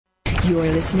You're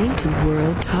listening to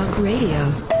World Talk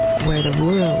Radio, where the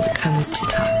world comes to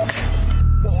talk.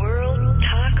 World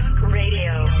Talk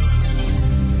Radio.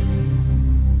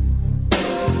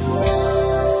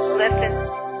 Listen,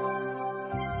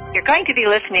 you're going to be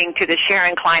listening to the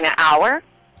Sharon Klein Hour,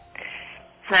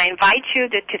 and I invite you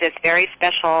to this very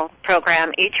special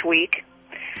program each week.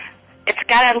 It's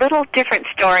got a little different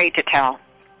story to tell.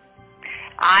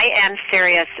 I am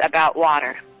serious about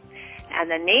water. And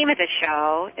the name of the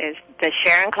show is the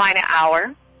Sharon Klein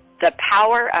Hour, The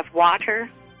Power of Water,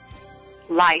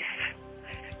 Life,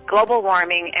 Global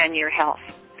Warming, and Your Health.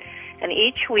 And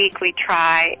each week we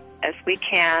try, as we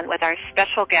can, with our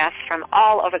special guests from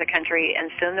all over the country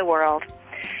and soon the world,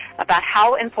 about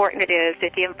how important it is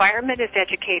that the environment is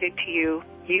educated to you.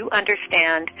 You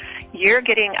understand you're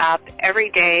getting up every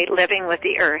day living with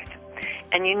the earth,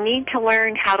 and you need to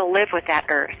learn how to live with that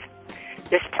earth,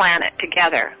 this planet,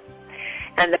 together.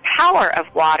 And the power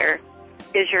of water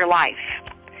is your life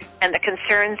and the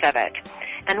concerns of it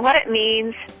and what it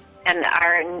means, and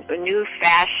our new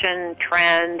fashion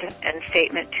trend and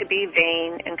statement to be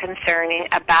vain and concerning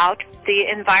about the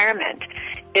environment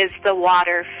is the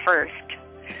water first.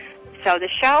 So the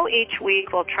show each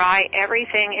week will try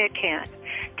everything it can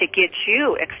to get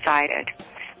you excited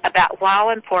about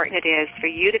how important it is for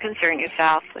you to concern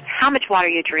yourself with how much water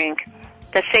you drink,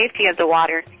 the safety of the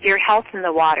water, your health in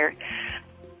the water,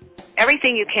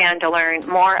 everything you can to learn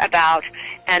more about,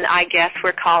 and I guess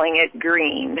we're calling it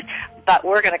green, but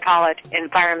we're going to call it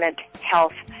environment,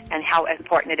 health, and how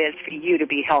important it is for you to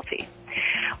be healthy.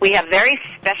 We have very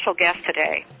special guests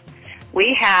today.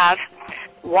 We have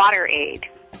WaterAid,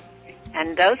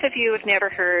 and those of you who have never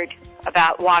heard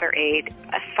about WaterAid,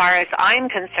 as far as I'm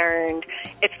concerned,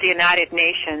 it's the United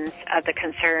Nations of the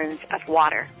concerns of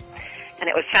water. And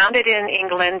it was founded in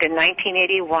England in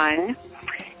 1981.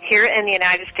 Here in the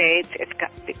United States, it's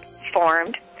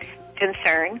formed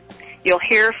concern. You'll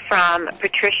hear from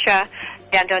Patricia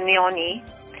Dandonioni.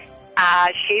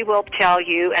 She will tell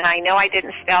you, and I know I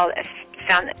didn't say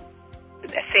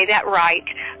that right,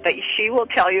 but she will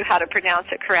tell you how to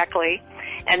pronounce it correctly.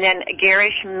 And then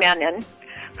Garish Menon,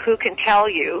 who can tell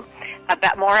you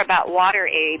more about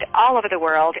WaterAid all over the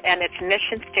world and its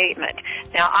mission statement.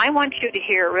 Now, I want you to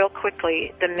hear real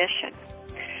quickly the mission.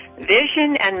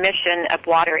 Vision and mission of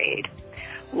WaterAid.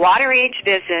 WaterAid's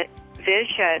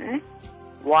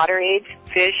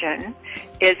vision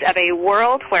is of a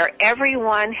world where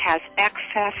everyone has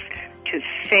access to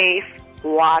safe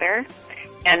water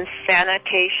and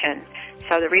sanitation.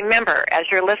 So remember, as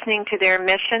you're listening to their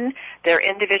mission, their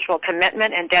individual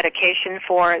commitment and dedication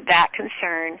for that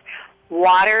concern,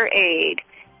 WaterAid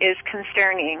is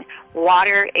concerning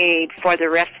WaterAid for the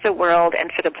rest of the world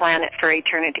and for the planet for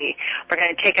eternity. We're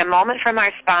going to take a moment from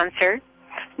our sponsor,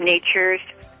 Nature's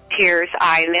Tears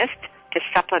Eye Mist, to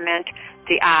supplement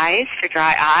the eyes for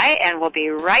dry eye, and we'll be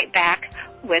right back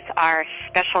with our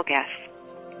special guest.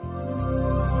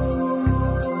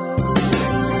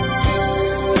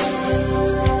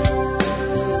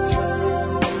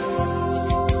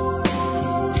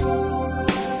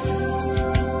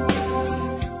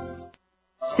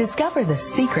 Discover the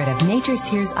secret of Nature's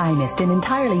Tears Eye Mist, an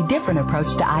entirely different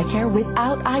approach to eye care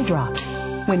without eye drops.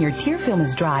 When your tear film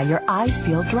is dry, your eyes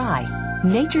feel dry.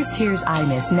 Nature's Tears Eye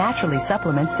Mist naturally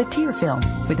supplements the tear film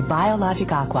with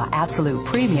Biologic Aqua Absolute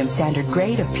Premium Standard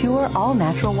Grade of pure,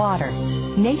 all-natural water.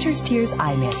 Nature's Tears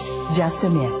Eye Mist, just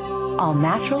a mist. All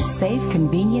natural, safe,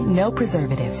 convenient, no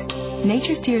preservatives.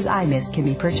 Nature's Tears Eye Mist can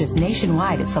be purchased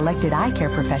nationwide at selected eye care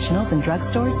professionals and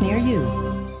drugstores near you.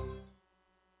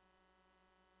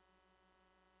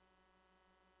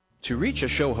 To reach a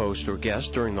show host or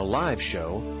guest during the live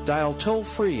show, dial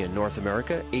toll-free in North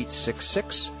America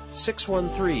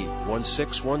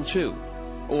 866-613-1612.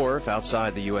 Or if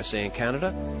outside the USA and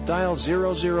Canada, dial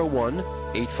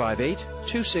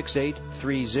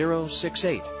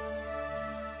 001-858-268-3068.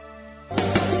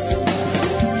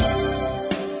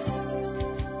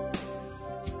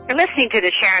 You're listening to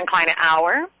the Sharon Klein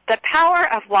Hour, The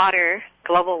Power of Water,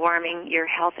 Global Warming, Your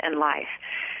Health and Life.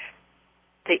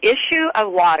 The issue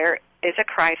of water is a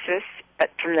crisis, but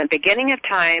from the beginning of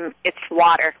time, it's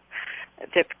water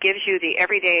that gives you the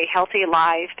everyday healthy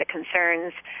life, the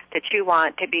concerns that you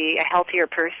want to be a healthier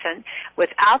person.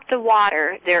 Without the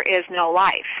water, there is no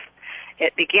life.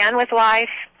 It began with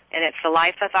life, and it's the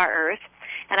life of our earth.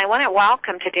 And I want to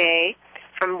welcome today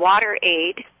from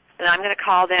WaterAid, and I'm going to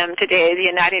call them today the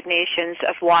United Nations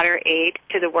of WaterAid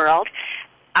to the world.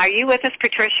 Are you with us,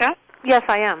 Patricia? Yes,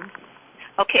 I am.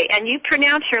 Okay, and you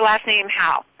pronounce your last name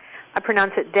how? I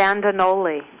pronounce it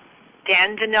Dandonoli.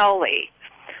 Dandonoli.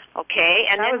 Okay,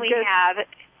 and then we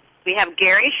have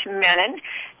Garish Menon.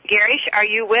 Garish, are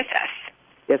you with us?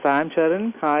 Yes, I'm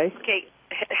Sharon. Hi. Okay,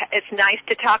 it's nice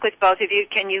to talk with both of you.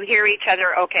 Can you hear each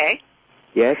other okay?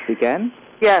 Yes, we can.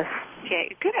 Yes.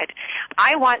 Okay, good.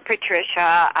 I want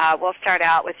Patricia, we'll start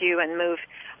out with you and move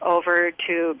over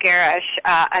to Garish,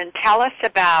 and tell us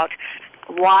about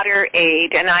Water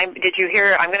Aid. And did you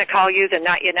hear, I'm going to call you the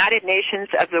United Nations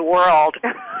of the world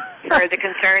for the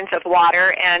concerns of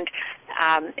water, and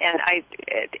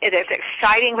it is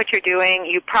exciting what you're doing.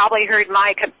 You probably heard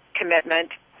my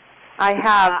commitment. I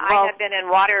have. I have been in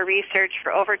water research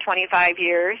for over 25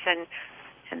 years, and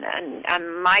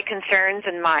my concerns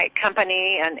and my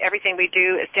company and everything we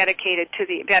do is dedicated to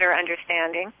the better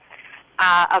understanding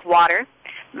of water.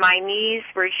 My knees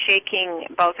were shaking,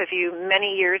 both of you,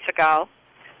 many years ago.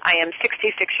 I am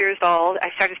 66 years old. I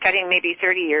started studying maybe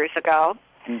 30 years ago.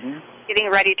 Mm-hmm. Getting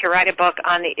ready to write a book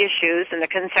on the issues and the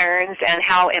concerns and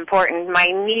how important. My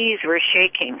knees were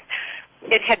shaking.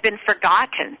 It had been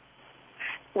forgotten.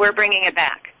 We're bringing it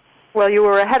back. Well, you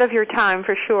were ahead of your time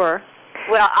for sure.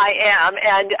 Well, I am,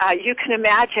 and you can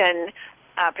imagine,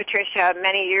 Patricia,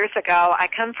 many years ago, I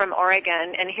come from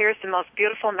Oregon, and here's the most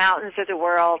beautiful mountains of the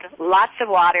world, lots of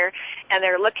water, and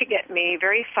they're looking at me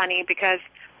very funny because,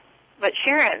 but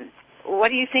Sharon,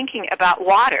 what are you thinking about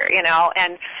water, you know?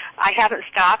 And I haven't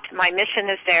stopped. My mission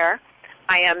is there.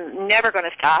 I am never going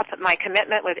to stop. My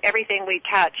commitment with everything we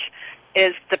touch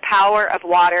is the power of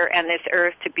water and this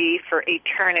earth to be for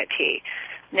eternity.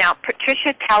 Now,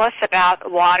 Patricia, tell us about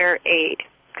Water Aid.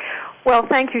 Well,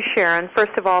 thank you, Sharon,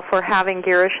 first of all, for having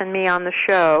Garish and me on the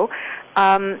show.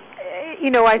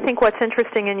 I think what's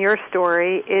interesting in your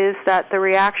story is that the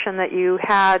reaction that you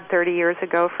had 30 years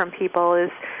ago from people is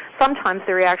sometimes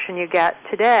the reaction you get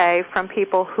today from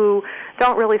people who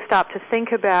don't really stop to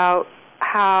think about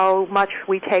how much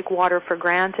we take water for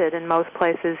granted in most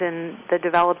places in the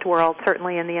developed world,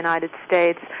 certainly in the United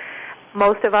States.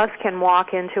 Most of us can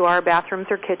walk into our bathrooms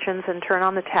or kitchens and turn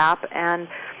on the tap and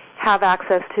have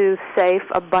access to safe,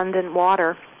 abundant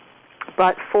water.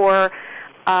 But for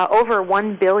over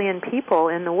 1 billion people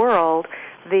in the world,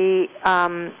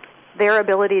 their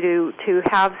ability to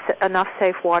have enough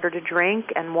safe water to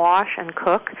drink and wash and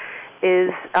cook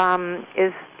is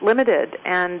limited,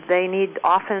 and they need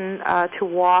often to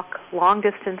walk long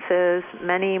distances,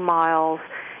 many miles,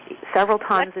 several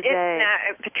times a day.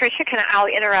 Patricia, I'll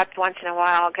interrupt once in a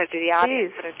while because of the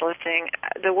audience that is listening.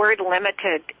 The word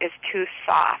limited is too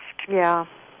soft. Yeah.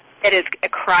 It is a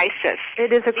crisis.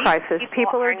 It is a crisis.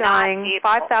 People are dying.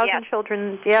 5,000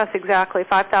 children, yes, exactly.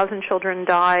 5,000 children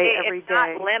die every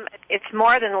day. It's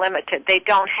more than limited. They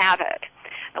don't have it.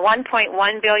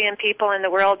 1.1 billion people in the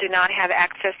world do not have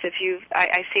access,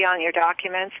 I see on your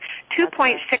documents.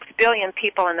 2.6 billion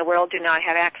people in the world do not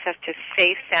have access to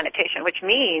safe sanitation, which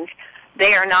means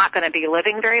they are not going to be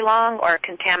living very long or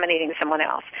contaminating someone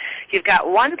else. You've got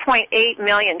 1.8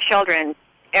 million children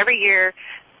every year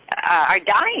are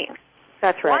dying.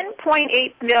 That's right.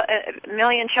 1.8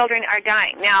 million children are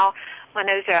dying. Now, when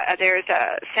there's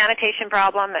a sanitation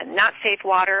problem and not safe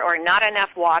water or not enough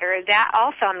water, that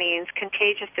also means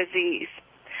contagious disease.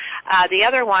 The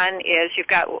other one is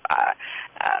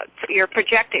you're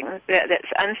projecting that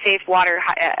unsafe water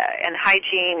and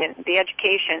hygiene and the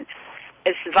education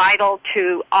is vital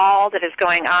to all that is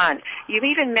going on. You've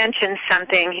even mentioned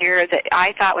something here that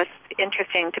I thought was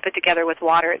interesting to put together with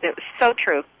water that was so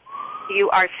true. You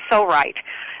are so right.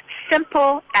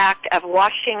 Simple act of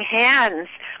washing hands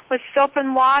with soap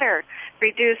and water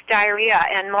reduce diarrhea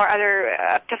and more other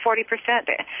up to 40%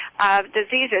 of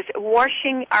diseases.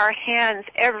 Washing our hands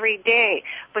every day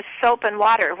with soap and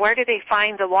water. Where do they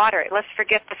find the water? Let's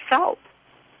forget the soap.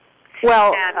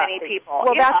 Well, many people.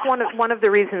 Well, that's one of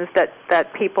the reasons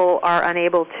that people are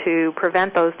unable to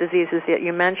prevent those diseases that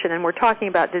you mentioned, and we're talking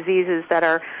about diseases that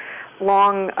are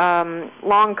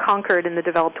long conquered in the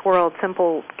developed world,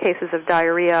 simple cases of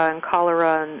diarrhea and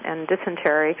cholera and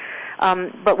dysentery.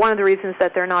 But one of the reasons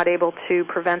that they're not able to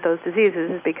prevent those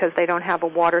diseases is because they don't have a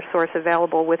water source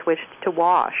available with which to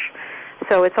wash.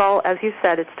 So it's all, as you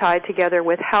said, it's tied together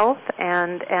with health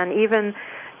and even...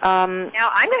 Now,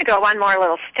 I'm going to go one more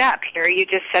little step here. You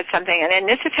just said something, and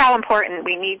this is how important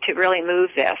we need to really move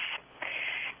this.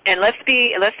 And let's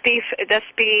be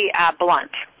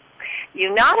blunt.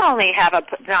 You not only have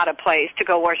not a place to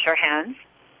go wash your hands,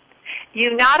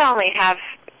 you not only have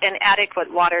an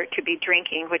adequate water to be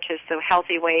drinking, which is the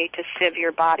healthy way to sieve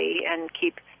your body and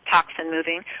keep toxin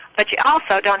moving, but you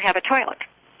also don't have a toilet.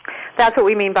 That's what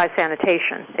we mean by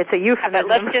sanitation. It's a euphemism.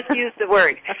 But let's just use the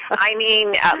word. I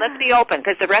mean, let's be open,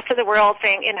 because the rest of the world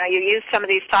saying, you use some of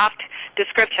these soft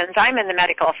descriptions. I'm in the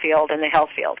medical field and the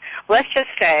health field. Let's just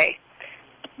say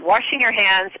washing your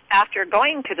hands after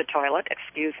going to the toilet,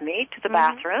 to the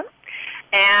bathroom,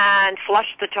 and flush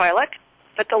the toilet,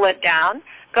 put the lid down,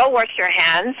 go wash your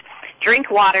hands, drink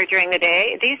water during the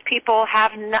day. These people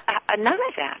have none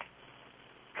of that.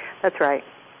 That's right.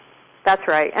 That's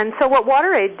right. And so what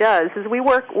WaterAid does is we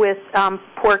work with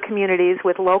poor communities,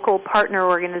 with local partner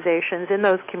organizations in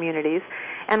those communities,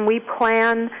 and we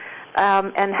plan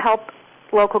and help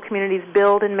local communities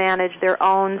build and manage their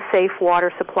own safe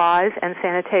water supplies and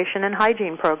sanitation and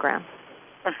hygiene programs.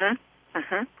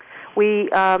 We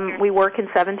work in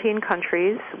 17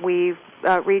 countries. We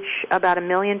reach about 1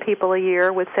 million people a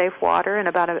year with safe water and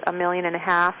about 1.5 million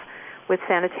with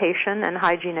sanitation and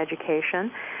hygiene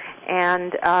education.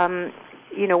 And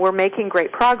we're making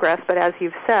great progress, but as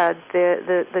you've said,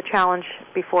 the challenge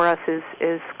before us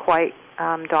is quite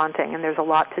daunting, and there's a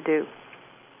lot to do.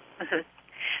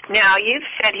 Now, you've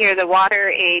said here that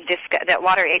WaterAid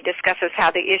discusses how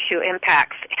the issue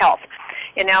impacts health.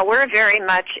 We're very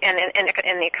much in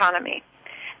the economy.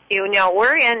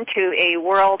 We're into a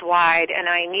worldwide, and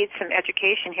I need some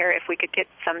education here if we could get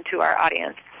some to our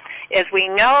audience, is we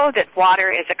know that water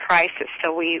is a crisis,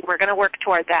 so we're going to work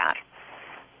toward that.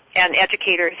 And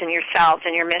educators and yourselves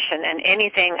and your mission and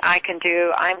anything I can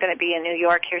do. I'm going to be in New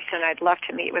York here soon. I'd love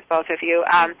to meet with both of you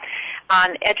on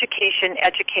education.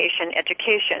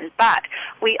 But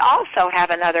we also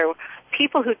have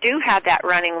people who do have that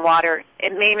running water.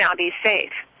 It may not be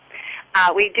safe.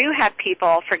 We do have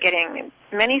people forgetting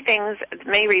many things,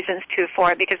 many reasons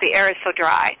for it, because the air is so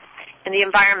dry and the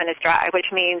environment is dry,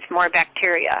 which means more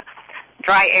bacteria.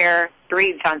 Dry air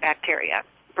breeds on bacteria.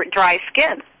 Dry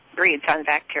skin breeds on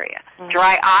bacteria.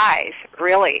 Dry eyes,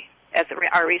 really, as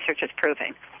our research is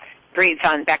proving, breeds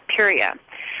on bacteria.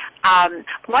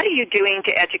 What are you doing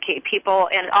to educate people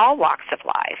in all walks of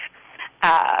life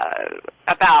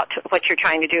about what you're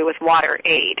trying to do with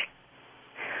WaterAid?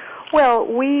 Well,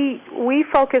 we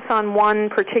focus on one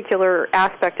particular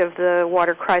aspect of the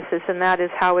water crisis, and that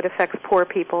is how it affects poor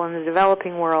people in the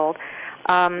developing world.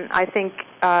 I think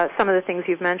some of the things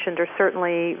you've mentioned are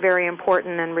certainly very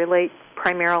important and relate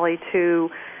primarily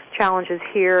to challenges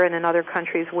here and in other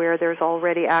countries where there's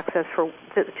already access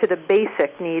to the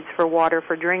basic needs for water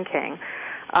for drinking.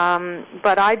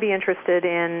 But I'd be interested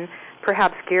in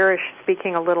perhaps Girish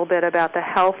speaking a little bit about the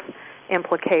health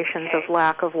implications of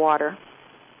lack of water.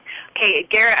 Okay,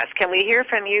 Girish, can we hear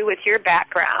from you with your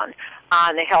background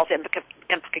on the health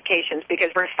implications? Because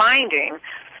we're finding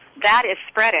that is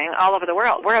spreading all over the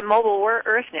world. We're a mobile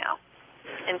Earth now.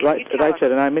 Right,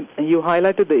 Sharon. I mean, you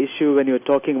highlighted the issue when you were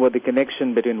talking about the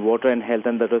connection between water and health,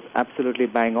 and that was absolutely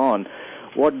bang on.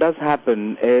 What does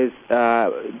happen is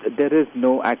there is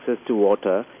no access to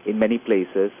water in many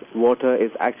places. Water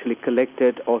is actually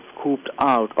collected or scooped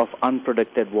out of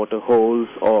unprotected water holes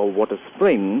or water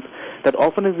springs that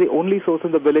often is the only source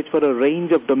in the village for a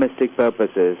range of domestic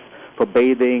purposes, for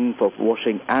bathing, for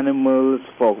washing animals,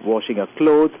 for washing our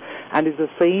clothes, and is the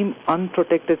same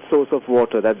unprotected source of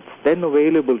water that's then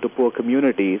available to poor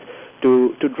communities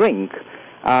to drink.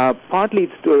 Partly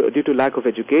it's due to lack of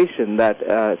education that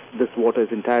this water is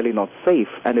entirely not safe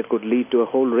and it could lead to a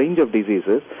whole range of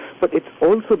diseases, but it's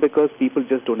also because people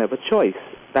just don't have a choice.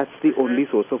 That's the only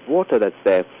source of water that's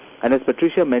there. And as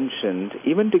Patricia mentioned,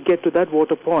 even to get to that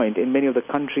water point in many of the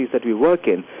countries that we work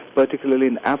in, particularly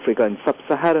in Africa, in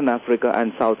sub-Saharan Africa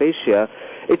and South Asia,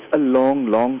 it's a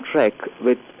long, long trek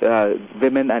with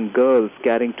women and girls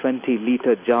carrying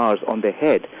 20-liter jars on their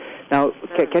head. Now,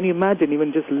 can you imagine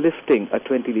even just lifting a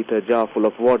 20-liter jar full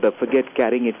of water, forget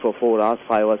carrying it for 4 hours,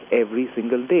 5 hours every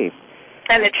single day?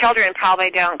 And the children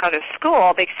probably don't go to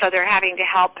school, so they're having to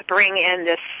help bring in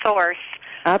this source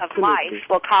of life.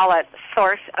 We'll call it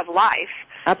source of life.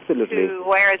 Absolutely. To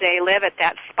where they live at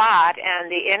that spot,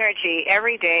 and the energy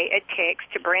every day it takes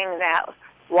to bring that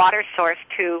water source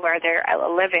to where they're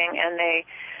living and they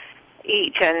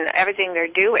eat and everything they're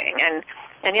doing. And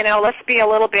let's be a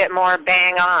little bit more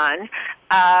bang on.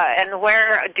 And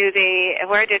where do they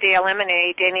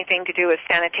eliminate anything to do with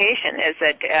sanitation? Is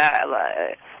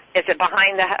it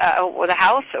behind the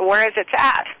house? Where is it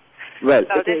at? Well,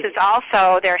 so this is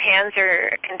also, their hands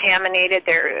are contaminated,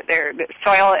 their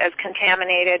soil is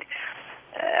contaminated.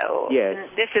 Yes.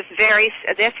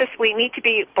 We need to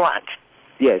be blunt.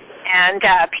 Yes. And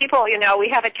people, we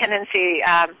have a tendency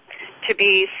to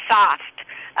be soft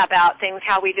about things,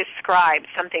 how we describe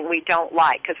something we don't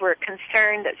like, because we're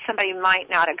concerned that somebody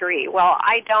might not agree. Well,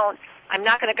 I'm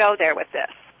not going to go there with this.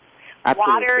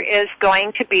 Absolutely. Water is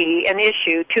going to be an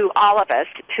issue to all of us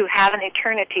to have an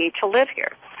eternity to live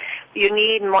here. You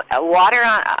need water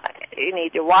You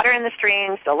need the water in the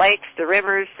streams, the lakes, the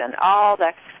rivers, and all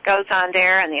that goes on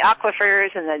there, and the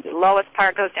aquifers, and the lowest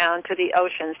part goes down to the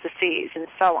oceans, the seas, and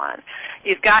so on.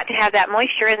 You've got to have that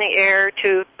moisture in the air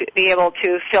to be able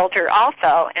to filter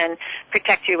also and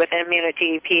protect you with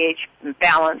immunity, pH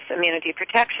balance, immunity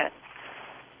protection.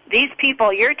 These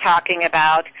people you're talking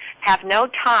about have no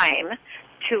time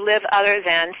to live other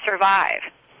than survive.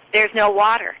 There's no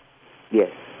water.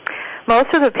 Yes.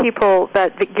 Most of the people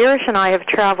Girish and I have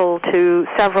traveled to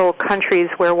several countries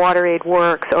where WaterAid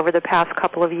works over the past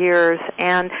couple of years,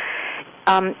 and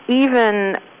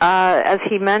even as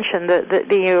he mentioned,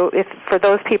 if for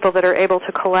those people that are able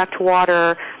to collect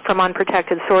water from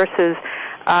unprotected sources,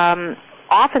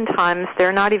 oftentimes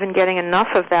they're not even getting enough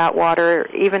of that water,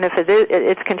 even if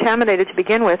it's contaminated to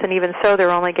begin with, and even so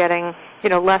they're only getting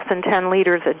less than 10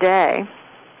 liters a day,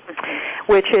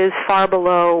 which is far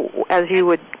below, as you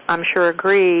would, I'm sure,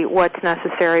 agree, what's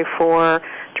necessary for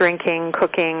drinking,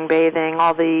 cooking, bathing,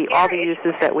 all the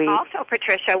uses that we... Also,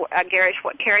 Patricia,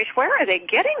 Girish, where are they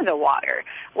getting the water?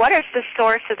 What is the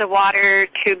source of the water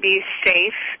to be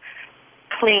safe,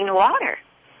 clean water?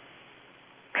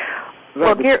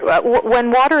 Well,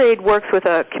 when WaterAid works with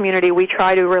a community, we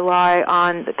try to rely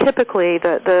on, typically,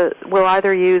 we'll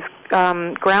either use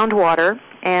groundwater,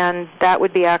 and that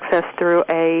would be accessed through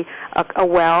a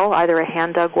well, either a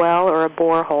hand-dug well or a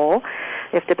borehole,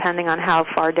 if depending on how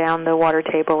far down the water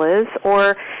table is,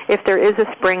 or if there is a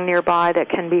spring nearby that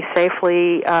can be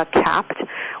safely capped,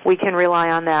 we can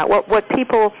rely on that. What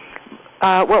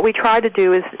we try to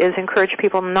do is encourage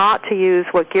people not to use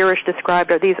what Girish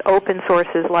described are these open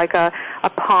sources like a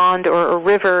pond or a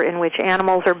river in which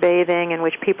animals are bathing, in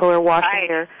which people are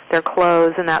washing their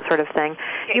clothes and that sort of thing.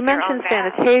 You mentioned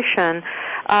sanitation.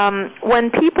 When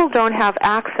people don't have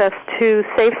access to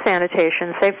safe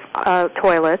sanitation, safe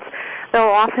toilets, they'll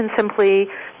often simply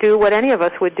do what any of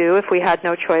us would do if we had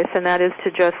no choice, and that is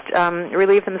to just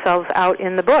relieve themselves out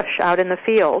in the bush, out in the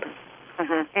field.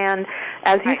 Mm-hmm. And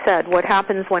as you said, what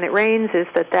happens when it rains is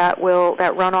that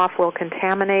runoff will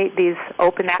contaminate these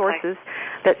open sources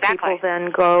that people then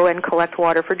go and collect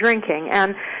water for drinking.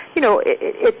 And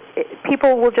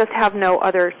people will just have no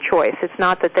other choice. It's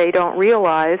not that they don't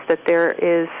realize that there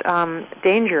is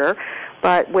danger,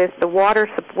 but with the water,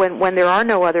 when there are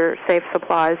no other safe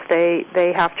supplies,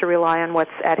 they have to rely on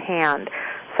what's at hand.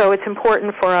 So it's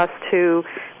important for us to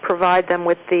provide them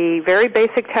with the very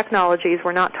basic technologies.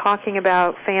 We're not talking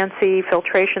about fancy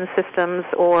filtration systems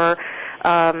or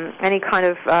any kind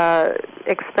of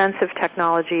expensive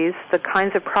technologies. The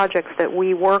kinds of projects that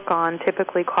we work on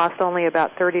typically cost only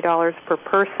about $30 per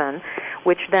person,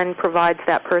 which then provides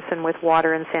that person with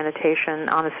water and sanitation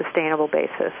on a sustainable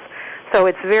basis. So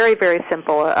it's very, very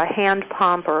simple, a hand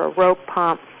pump or a rope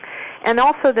pump. And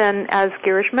also then, as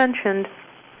Girish mentioned,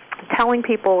 telling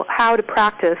people how to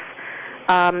practice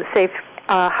safe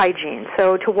hygiene.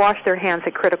 So to wash their hands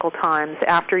at critical times,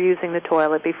 after using the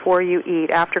toilet, before you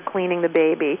eat, after cleaning the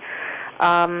baby,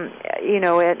 and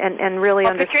really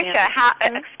understand. Patricia,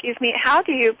 how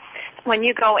do you, when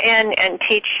you go in and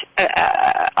teach,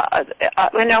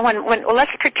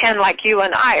 let's pretend like you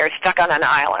and I are stuck on an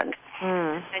island.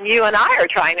 And you and I are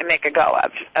trying to make a go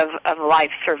of life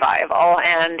survival,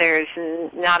 and there's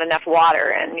not enough water,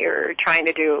 and you're trying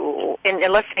to do, and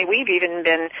let's say we've even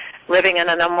been living in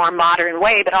a more modern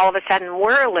way, but all of a sudden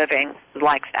we're living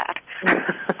like that.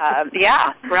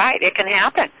 Yeah, right, it can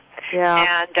happen.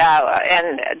 Yeah.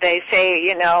 And they say,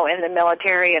 in the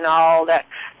military and all that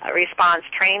response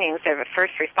trainings, the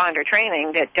first responder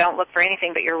training, that don't look for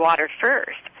anything but your water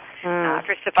first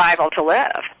for survival to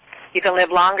live. You can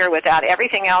live longer without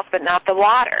everything else, but not the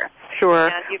water. Sure.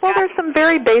 Well, there's some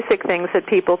very basic things that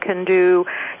people can do.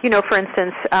 For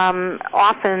instance,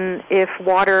 often if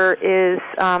water is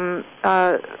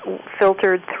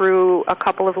filtered through a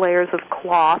couple of layers of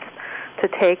cloth to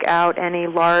take out any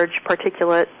large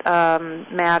particulate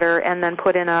matter, and then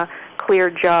put in a clear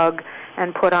jug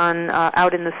and put on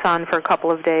out in the sun for a couple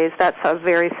of days, that's a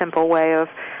very simple way of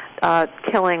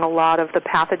killing a lot of the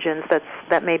pathogens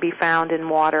that may be found in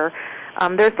water.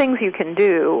 There are things you can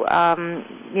do,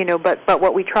 but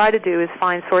what we try to do is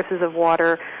find sources of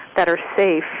water that are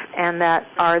safe and that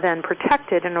are then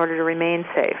protected in order to remain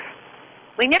safe.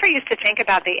 We never used to think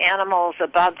about the animals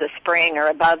above the spring or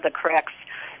above the creeks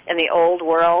in the old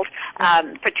world.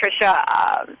 Patricia,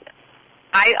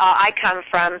 I come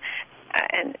from,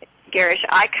 and Girish,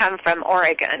 I come from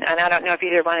Oregon, and I don't know if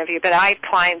either one of you, but I've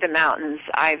climbed the mountains.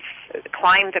 I've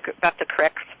climbed up the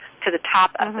creeks to the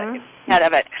top of the head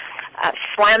of it,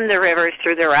 swam the rivers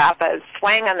through the rapids,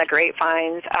 swang on the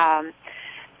grapevines,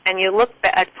 and you look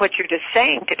at what you're just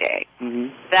saying today,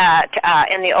 that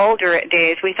in the older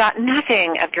days we thought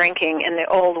nothing of drinking in the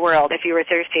old world if you were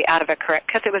thirsty out of a creek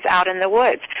because it was out in the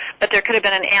woods. But there could have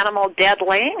been an animal dead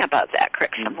laying above that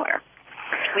creek somewhere.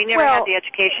 We never had the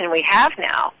education we have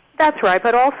now. That's right,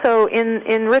 but also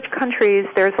in rich countries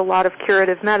there's a lot of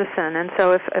curative medicine, and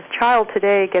so if a child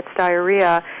today gets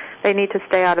diarrhea, they need to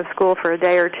stay out of school for a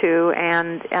day or two,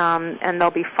 and they'll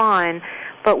be fine.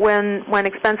 But when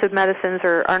expensive medicines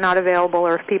are not available,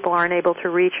 or if people aren't able to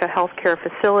reach a healthcare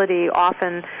facility,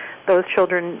 often those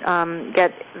children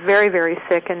get very, very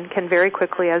sick and can very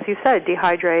quickly, as you said,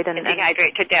 dehydrate and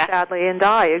dehydrate to death, sadly, and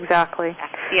die. Exactly.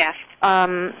 Yes.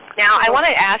 Now I want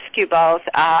to ask you both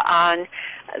on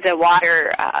the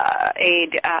water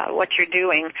aid, what you're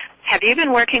doing. Have you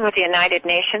been working with the United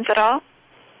Nations at all?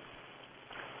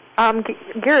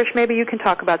 Girish, maybe you can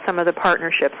talk about some of the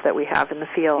partnerships that we have in the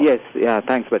field. Yes,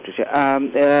 thanks,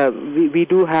 Patricia. We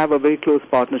do have a very close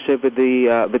partnership with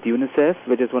with UNICEF,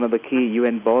 which is one of the key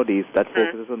UN bodies that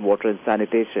focuses on water and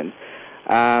sanitation.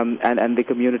 And the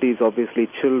community is obviously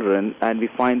children, and we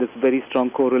find this very strong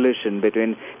correlation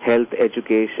between health,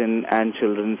 education, and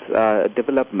children's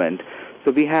development. So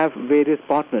we have various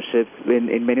partnerships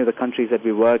in many of the countries that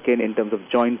we work in terms of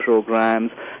joint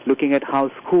programs, looking at how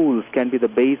schools can be the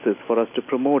basis for us to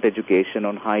promote education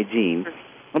on hygiene.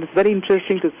 And it's very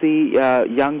interesting to see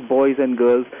young boys and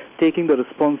girls taking the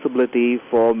responsibility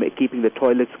for keeping the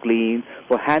toilets clean,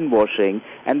 for hand washing,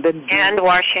 and then... Hand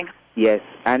washing. Yes,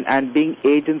 and being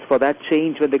agents for that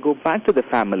change when they go back to the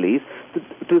families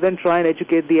to then try and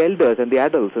educate the elders and the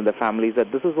adults in the families that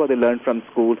this is what they learned from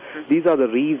school. These are the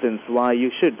reasons why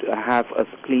you should have a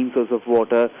clean source of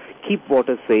water, keep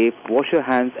water safe, wash your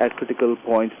hands at critical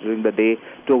points during the day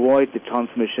to avoid the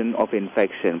transmission of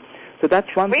infection. So that's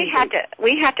one thing.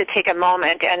 We have to take a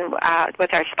moment and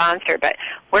with our sponsor, but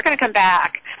we're going to come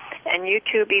back. And you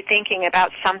two be thinking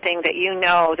about something that you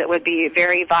know that would be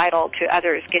very vital to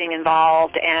others getting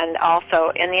involved, and also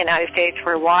in the United States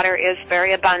where water is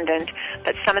very abundant,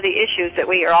 but some of the issues that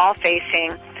we are all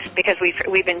facing because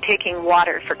we've been taking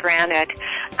water for granted.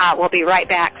 We'll be right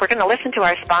back. We're going to listen to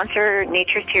our sponsor,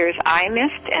 Nature's Tears Eye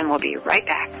Mist, and we'll be right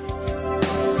back.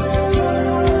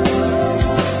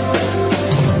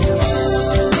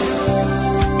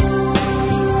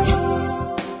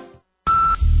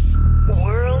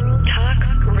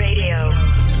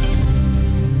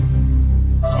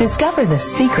 Discover the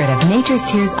secret of Nature's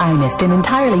Tears Eye Mist, an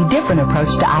entirely different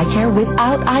approach to eye care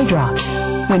without eye drops.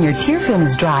 When your tear film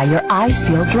is dry, your eyes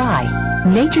feel dry.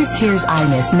 Nature's Tears Eye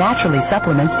Mist naturally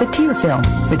supplements the tear film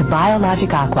with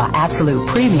Biologic Aqua Absolute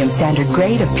Premium Standard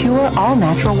Grade of pure,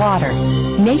 all-natural water.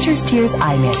 Nature's Tears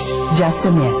Eye Mist, just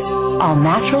a mist. All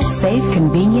natural, safe,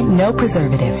 convenient, no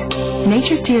preservatives.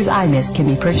 Nature's Tears Eye Mist can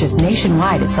be purchased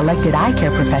nationwide at selected eye care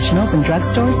professionals and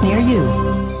drugstores near you.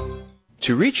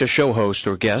 To reach a show host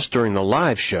or guest during the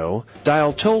live show,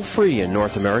 dial toll-free in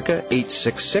North America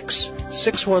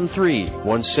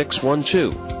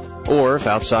 866-613-1612. Or if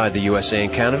outside the USA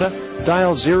and Canada,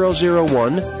 dial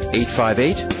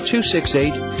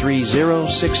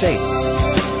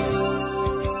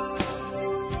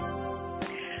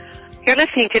 001-858-268-3068. You're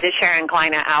listening to the Sharon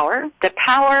Kleina Hour, the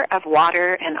power of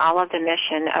water and all of the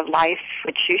mission of life,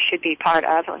 which you should be part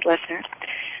of, listeners.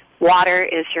 Water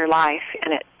is your life,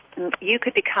 and you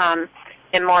could become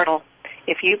immortal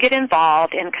if you get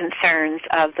involved in concerns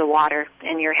of the water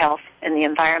and your health and the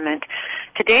environment.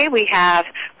 Today we have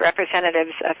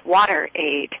representatives of Water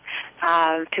Aid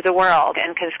to the world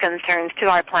and concerns to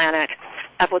our planet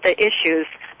of the issues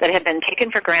that have been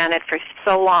taken for granted for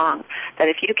so long, that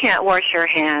if you can't wash your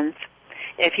hands,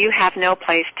 if you have no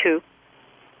place to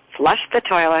flush the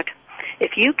toilet,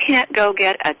 if you can't go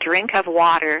get a drink of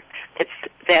water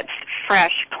that's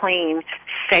fresh, clean,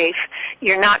 safe,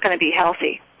 you're not going to be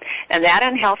healthy. And that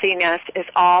unhealthiness is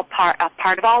a part of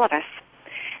all of us.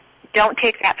 Don't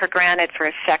take that for granted for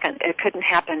a second. It couldn't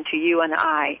happen to you and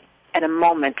I at a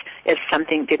moment if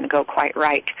something didn't go quite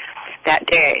right that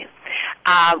day.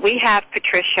 We have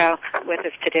Patricia with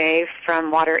us today from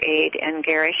Water Aid and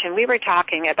Garish, and we were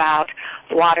talking about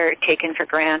water taken for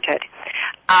granted.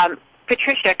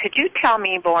 Patricia, could you tell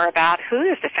me more about who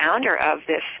is the founder of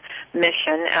this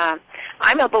mission?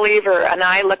 I'm a believer, and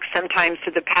I look sometimes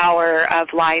to the power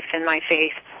of life and my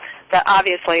faith, that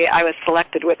obviously I was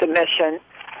selected with a mission.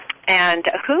 And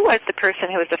who was the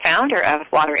person who was the founder of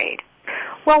Water Aid?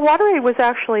 Well, Water Aid was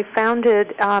actually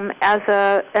founded as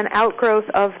an outgrowth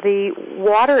of the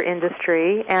water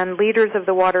industry and leaders of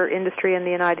the water industry in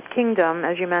the United Kingdom,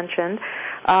 as you mentioned.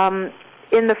 In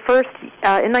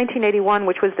 1981,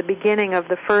 which was the beginning of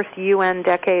the first UN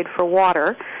decade for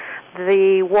water,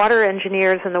 the water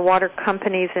engineers and the water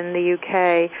companies in the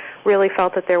UK really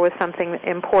felt that there was something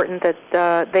important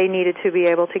that they needed to be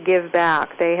able to give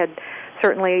back. They had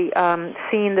certainly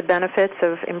seen the benefits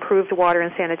of improved water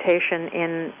and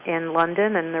sanitation in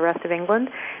London and the rest of England,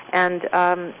 and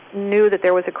knew that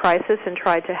there was a crisis and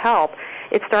tried to help.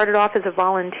 It started off as a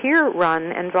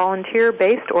volunteer-run and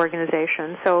volunteer-based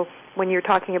organization, so when you're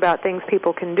talking about things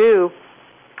people can do,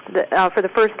 for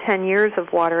the first 10 years of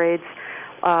WaterAid's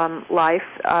life,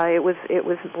 it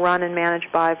was run and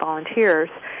managed by volunteers.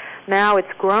 Now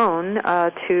it's grown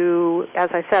to, as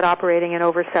I said, operating in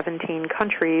over 17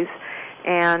 countries,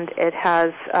 and it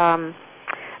has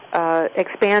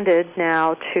expanded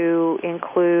now to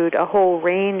include a whole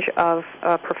range of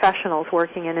professionals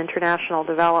working in international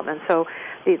development. So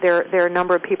there are a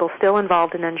number of people still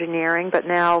involved in engineering, but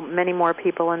now many more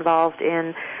people involved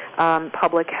in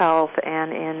public health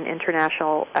and in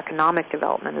international economic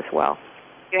development as well.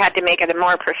 You had to make it a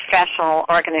more professional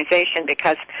organization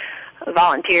because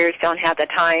volunteers don't have the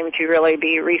time to really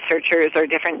be researchers or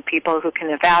different people who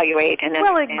can evaluate. And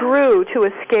well, it grew to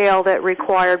a scale that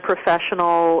required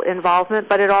professional involvement,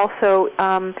 but it also,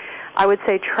 I would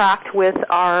say, tracked with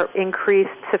our increased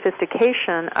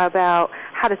sophistication about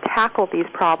how to tackle these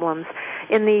problems.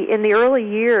 In the early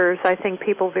years, I think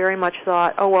people very much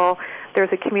thought, oh, well, there's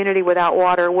a community without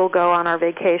water, we'll go on our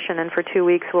vacation, and for 2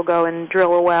 weeks we'll go and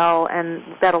drill a well, and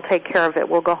that'll take care of it.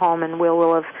 We'll go home and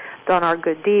we'll have done our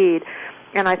good deed.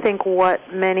 And I think what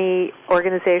many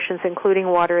organizations, including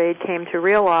WaterAid, came to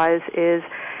realize is,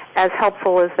 as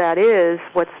helpful as that is,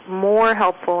 what's more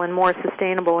helpful and more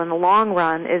sustainable in the long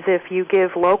run is if you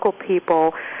give local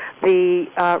people the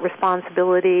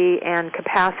responsibility and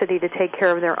capacity to take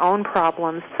care of their own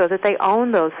problems so that they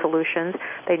own those solutions.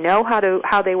 They know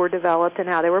how they were developed and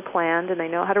how they were planned, and they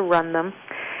know how to run them.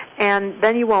 And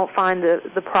then you won't find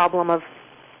the problem of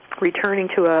returning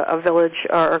to a village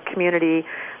or community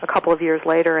a couple of years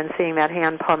later and seeing that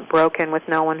hand pump broken with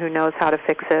no one who knows how to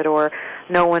fix it, or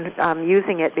no one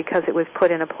using it because it was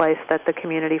put in a place that the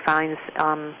community finds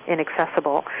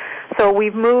inaccessible. So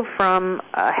we've moved from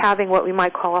having what we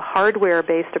might call a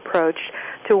hardware-based approach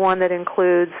to one that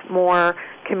includes more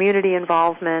community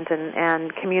involvement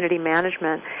and community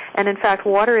management. And in fact,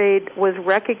 WaterAid was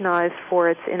recognized for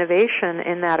its innovation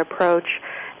in that approach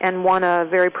and won a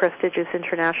very prestigious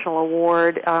international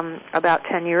award about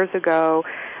 10 years ago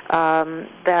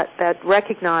that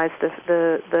recognized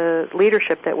the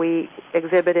leadership that we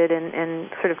exhibited in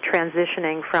sort of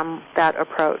transitioning from that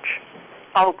approach.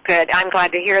 Oh, good. I'm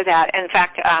glad to hear that. In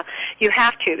fact, you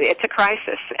have to. It's a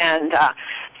crisis, and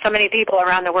so many people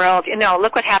around the world,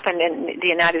 look what happened in the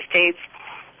United States,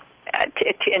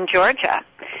 in Georgia,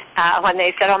 when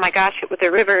they said, oh, my gosh, with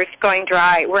the rivers going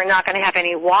dry, we're not going to have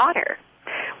any water.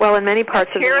 Well, in many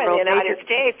parts of the world, in the United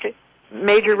States,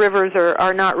 major rivers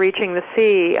are not reaching the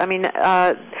sea. I mean,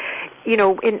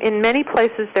 in many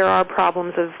places there are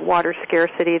problems of water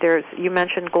scarcity. You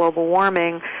mentioned global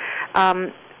warming.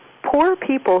 Poor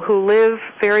people who live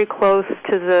very close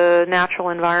to the natural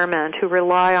environment, who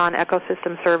rely on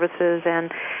ecosystem services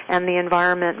and the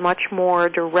environment much more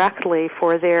directly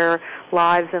for their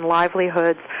lives and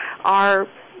livelihoods, are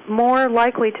more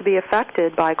likely to be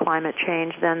affected by climate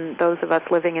change than those of us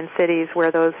living in cities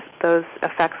where those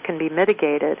effects can be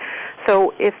mitigated.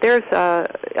 So if there's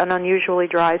an unusually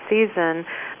dry season,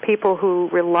 people who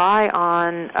rely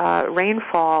on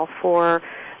rainfall for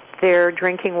their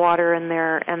drinking water and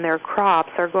their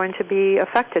crops are going to be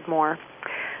affected more.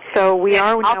 So we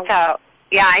are now. Also,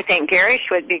 yeah, I think Garish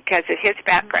would, because of his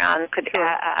background, could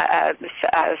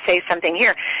say something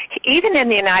here. Even in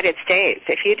the United States,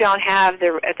 if you don't have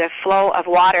the flow of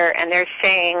water, and they're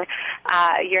saying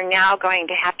you're now going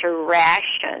to have to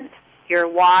ration your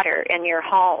water in your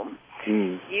home.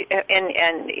 And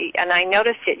I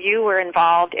noticed that you were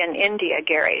involved in India,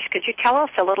 Garish. Could you tell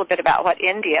us a little bit about what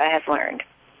India has learned?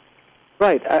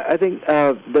 Right. I think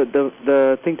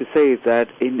the thing to say is that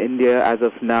in India, as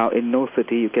of now, in no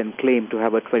city you can claim to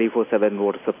have a 24/7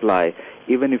 water supply,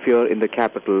 even if you're in the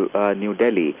capital, New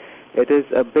Delhi. It is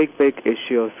a big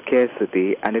issue of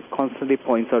scarcity, and it constantly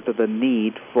points out to the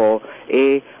need for,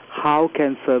 how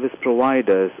can service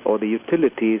providers or the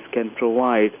utilities can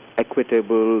provide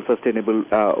equitable, sustainable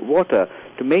water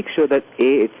to make sure that,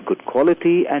 it's good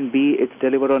quality, and B, it's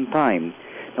delivered on time.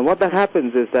 And what that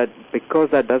happens is that because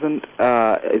that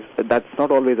that's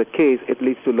not always the case, it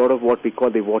leads to a lot of what we call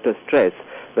the water stress,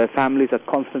 where families are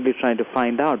constantly trying to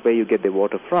find out where you get the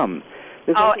water from.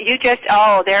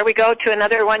 There we go to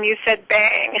another one. You said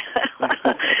bang.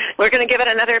 We're going to give it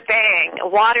another bang.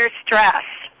 Water stress.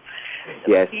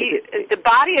 Yes. The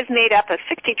body is made up of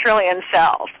 60 trillion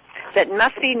cells. that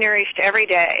must be nourished every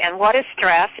day. And what is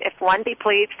stress? If one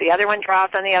depletes, the other one draws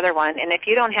on the other one. And if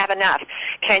you don't have enough,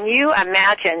 can you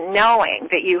imagine knowing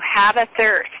that you have a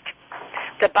thirst?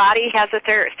 The body has a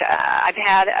thirst. I've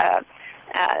had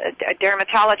a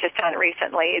dermatologist on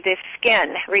recently. The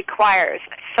skin requires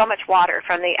so much water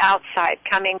from the outside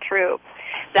coming through.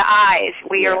 The eyes,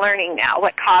 we are learning now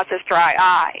what causes dry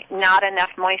eye. Not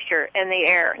enough moisture in the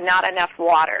air, not enough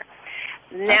water.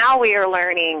 Now we are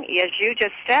learning, as you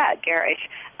just said, Garish,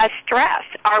 a stress.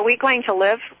 Are we going to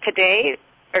live today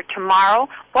or tomorrow?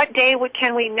 What day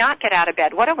can we not get out of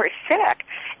bed? What if we're sick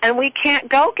and we can't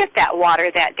go get that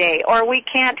water that day, or we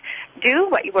can't do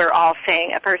what we're all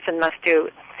saying a person must do?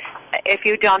 If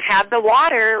you don't have the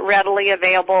water readily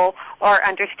available or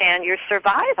understand your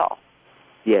survival.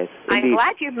 Yes, indeed. I'm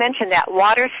glad you mentioned that,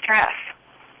 water stress.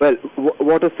 Well,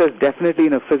 water stress definitely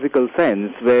in a physical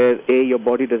sense, where your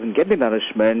body doesn't get the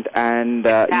nourishment, and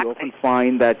you often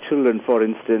find that children, for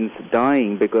instance,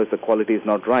 dying because the quality is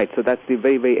not right. So that's the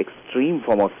very, very extreme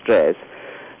form of stress.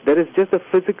 There is just the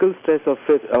physical stress of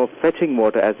fetching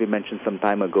water, as we mentioned some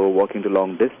time ago, walking to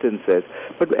long distances.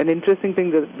 But an interesting thing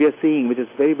that we are seeing, which is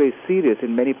very, very serious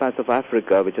in many parts of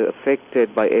Africa, which are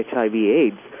affected by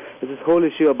HIV/AIDS, is this whole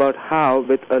issue about how,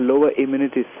 with a lower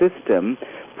immunity system,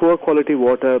 poor quality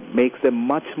water makes them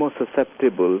much more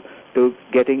susceptible to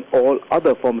getting all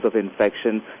other forms of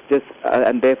infection,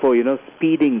 and therefore,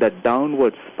 speeding that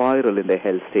downward spiral in their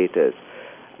health status.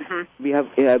 Mm-hmm.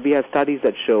 We have studies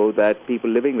that show that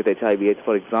people living with HIV/AIDS,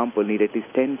 for example, need at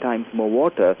least 10 times more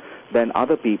water than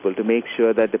other people to make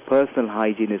sure that the personal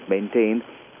hygiene is maintained,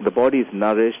 the body is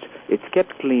nourished, it's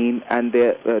kept clean, and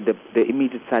the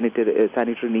immediate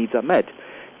sanitary needs are met.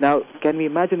 Now, can we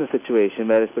imagine a situation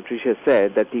where, as Patricia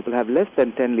said, that people have less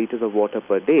than 10 liters of water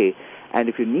per day, and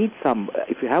if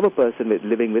you have a person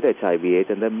living with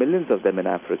HIV/AIDS, and there are millions of them in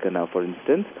Africa now, for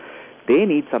instance, they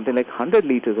need something like 100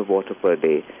 liters of water per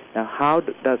day. Now, how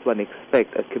does one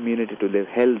expect a community to live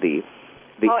healthy?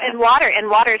 And water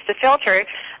is the filter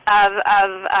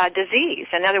of disease.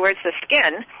 In other words, the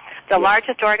skin, the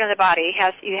largest organ of the body,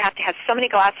 you have to have so many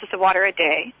glasses of water a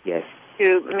day. Yes.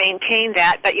 To maintain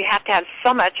that, but you have to have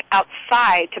so much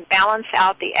outside to balance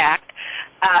out the act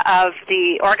of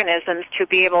the organisms to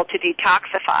be able to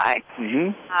detoxify.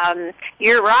 Mm-hmm.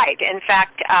 You're right. In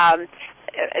fact,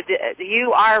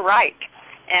 you are right.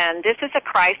 And this is a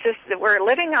crisis that we're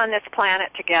living on this planet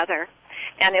together.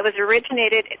 And it was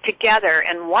originated together,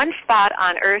 and one spot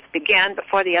on Earth began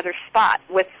before the other spot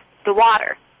with the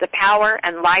water, the power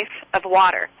and life of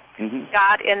water. Mm-hmm.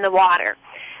 God in the water.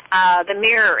 The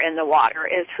mirror in the water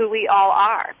is who we all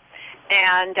are,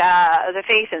 and the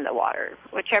faith in the water,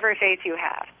 whichever faith you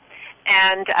have.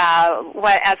 And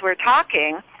as we're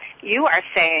talking, you are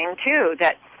saying, too,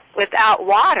 that without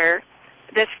water,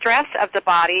 the stress of the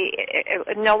body,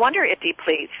 no wonder it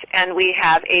depletes, and we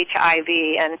have HIV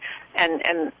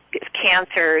and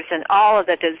cancers and all of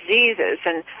the diseases.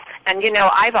 And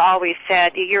I've always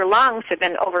said your lungs have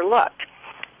been overlooked.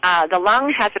 The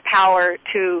lung has a power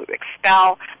to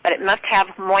expel, but it must have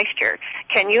moisture.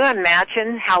 Can you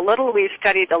imagine how little we've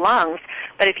studied the lungs?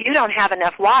 But if you don't have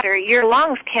enough water, your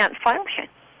lungs can't function.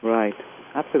 Right,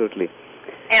 absolutely.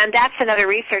 And that's another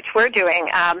research we're doing.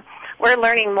 We're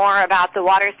learning more about the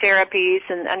water therapies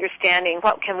and understanding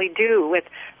what can we do with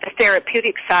the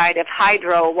therapeutic side of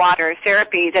hydro water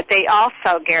therapy that they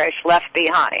also, Garish, left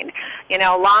behind.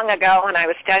 Long ago when I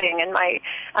was studying, and I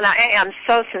am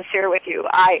so sincere with you,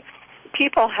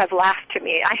 people have laughed to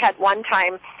me. I had one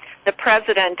time the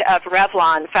president of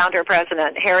Revlon, founder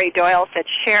president, Harry Doyle, said,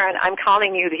 "Sharon, I'm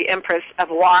calling you the Empress of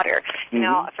Water."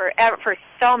 Mm-hmm. For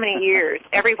so many years,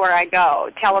 everywhere I go,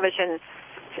 television,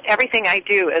 everything I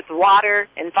do is water,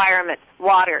 environment,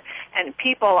 water. And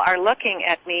people are looking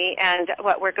at me, and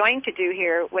what we're going to do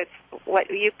here with what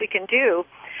we can do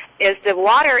is the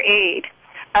water aid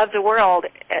of the world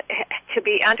to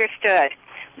be understood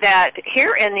that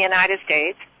here in the United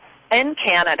States, in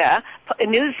Canada,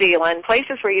 New Zealand,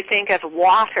 places where you think of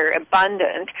water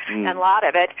abundant and a lot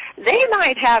of it, they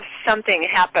might have something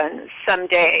happen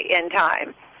someday in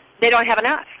time. They don't have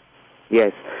enough.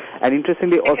 Yes. And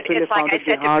interestingly, Australia found it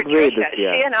the hard way this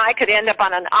year. She and I could end up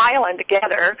on an island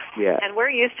together, and we're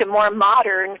used to more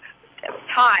modern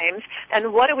times.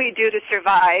 And what do we do to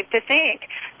survive, to think?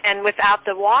 And without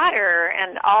the water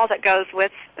and all that goes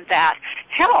with that,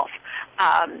 health.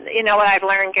 What I've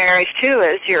learned, Garish, too,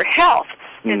 is your health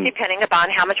is depending upon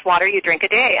how much water you drink a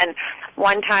day. And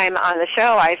one time on the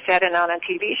show I said, and on a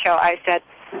TV show I said,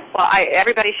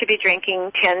 everybody should be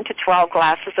drinking 10 to 12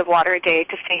 glasses of water a day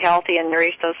to stay healthy and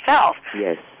nourish those cells.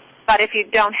 Yes. But if you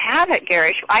don't have it,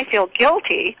 Garish, I feel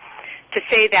guilty to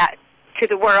say that to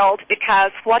the world,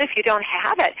 because what if you don't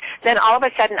have it? Then all of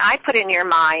a sudden I put in your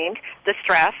mind the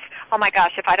stress, oh my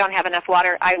gosh, if I don't have enough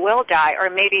water, I will die, or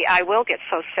maybe I will get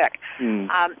so sick.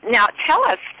 Now, tell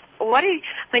us,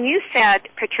 when you said,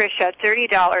 Patricia,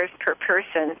 $30 per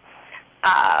person,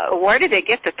 where did they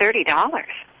get the $30?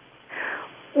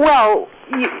 Well,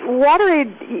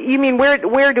 WaterAid, you mean where do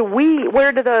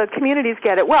the communities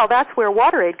get it? Well, that's where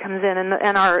WaterAid comes in,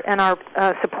 and our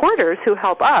supporters who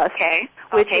help us. Okay,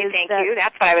 thank you.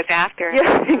 That's what I was after.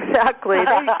 Yeah, exactly.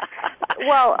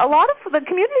 Well, a lot of the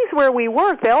communities where we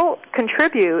work, they'll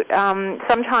contribute,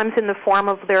 sometimes in the form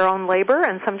of their own labor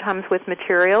and sometimes with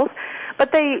materials.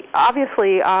 But they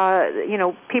obviously,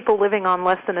 people living on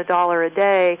less than $1 a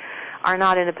day are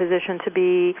not in a position to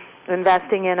be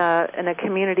investing in a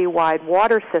community-wide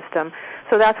water system.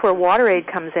 So that's where WaterAid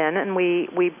comes in, and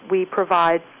we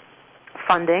provide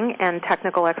funding and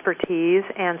technical expertise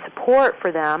and support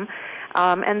for them,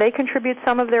 and they contribute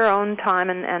some of their own time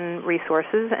and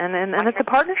resources, and it's a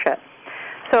partnership.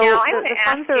 So now I want to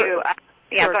ask you.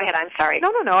 Go ahead. I'm sorry. No.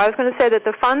 I was going to say that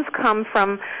the funds come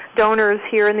from donors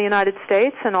here in the United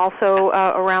States and also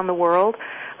around the world,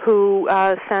 who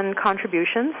send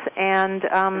contributions and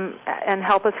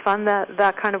help us fund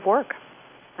that kind of work.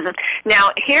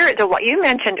 Now, what you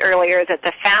mentioned earlier, that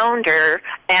the founder,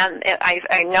 and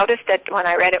I noticed that when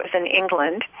I read it was in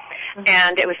England,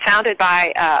 and it was founded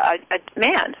by a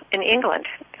man in England.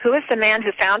 Who is the man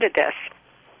who founded this?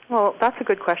 Well, that's a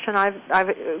good question. I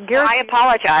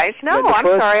apologize. No, I'm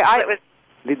sorry.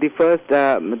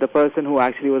 The person who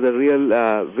actually was a real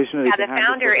visionary. Yeah, the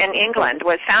founder in England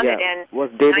was founded in was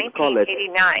David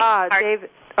 1989.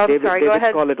 David. Go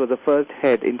ahead. Collett was the first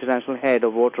international head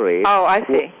of WaterAid. Oh, I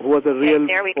see. Who was a real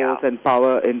force and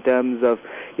power in terms of,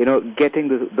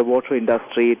 getting the water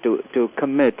industry to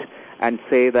commit and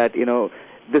say that,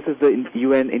 this is the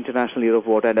UN International Year of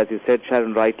Water, and as you said,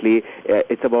 Sharon, rightly,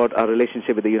 it's about our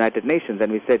relationship with the United Nations, and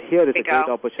we said here is a great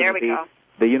opportunity. There we go.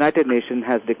 The United Nations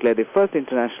has declared the first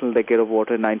International Decade of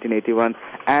Water in 1981.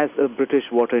 As a British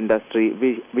water industry,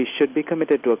 we should be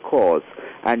committed to a cause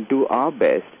and do our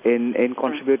best in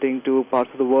contributing to parts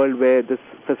of the world where this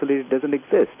facility doesn't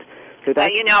exist. So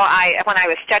when I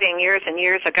was studying years and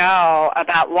years ago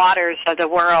about waters of the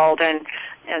world and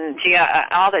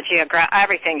all the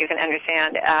everything you can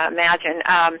imagine,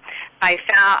 I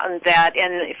found that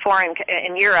in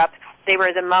Europe, they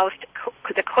were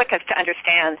the quickest to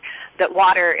understand that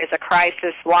water is a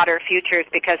crisis, water futures,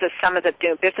 because of some of the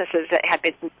businesses that had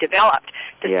been developed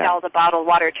to sell the bottled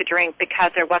water to drink,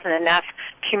 because there wasn't enough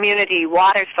community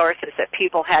water sources that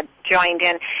people had joined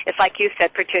in. It's like you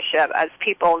said, Patricia, as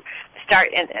people start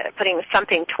putting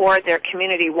something toward their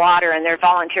community water, and they're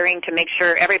volunteering to make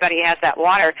sure everybody has that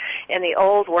water. In the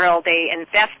old world, they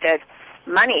invested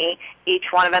money,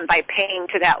 each one of them, by paying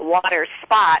to that water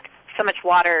spot so much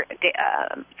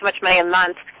money a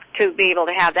month to be able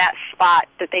to have that spot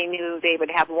that they knew they would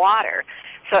have water.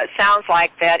 So it sounds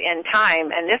like that in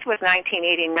time, and this was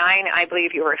 1989, I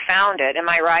believe you were founded. Am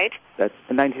I right? That's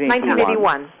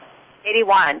 1981.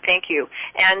 81, thank you.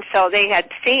 And so they had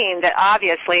seen that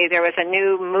obviously there was a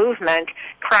new movement,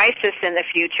 crisis in the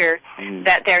future,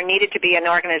 that there needed to be an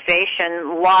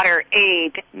organization,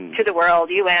 WaterAid to the world,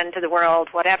 UN to the world,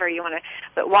 whatever you want to,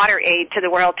 but WaterAid to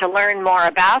the world, to learn more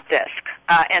about this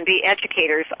and be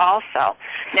educators also.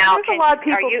 Now,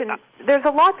 there's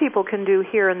a lot people can do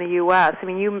here in the U.S. I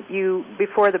mean, you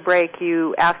before the break,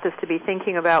 you asked us to be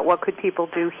thinking about what could people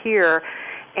do here.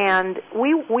 And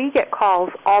we get calls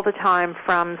all the time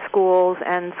from schools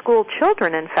and school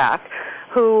children, in fact,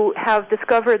 who have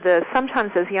discovered this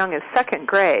sometimes as young as second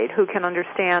grade, who can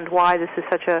understand why this is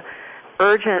such a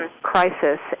urgent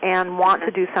crisis and want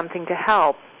to do something to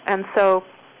help. And so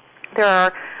there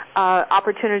are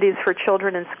opportunities for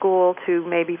children in school to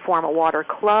maybe form a water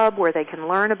club where they can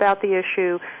learn about the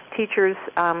issue. Teachers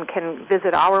can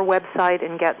visit our website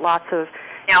and get lots of...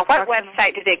 Now, what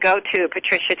website do they go to,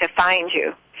 Patricia, to find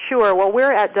you? Sure. Well,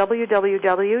 we're at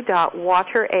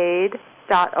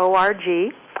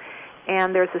www.wateraid.org,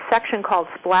 and there's a section called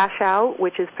Splash Out,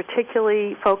 which is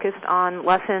particularly focused on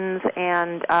lessons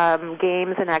and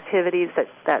games and activities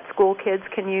that school kids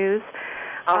can use.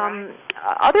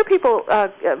 Other people,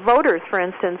 voters, for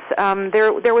instance,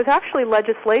 there was actually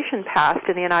legislation passed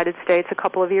in the United States a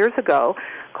couple of years ago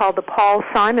called the Paul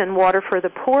Simon Water for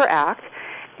the Poor Act.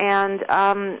 And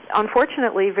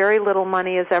unfortunately, very little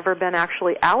money has ever been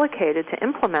actually allocated to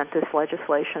implement this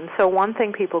legislation. So one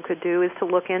thing people could do is to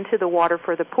look into the Water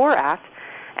for the Poor Act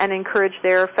and encourage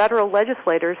their federal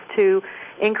legislators to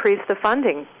increase the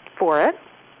funding for it,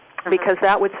 because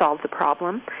that would solve the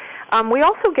problem. We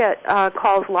also get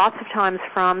calls lots of times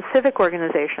from civic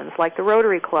organizations like the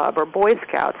Rotary Club or Boy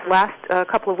Scouts. Last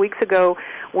couple of weeks ago,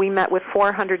 we met with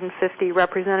 450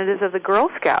 representatives of the Girl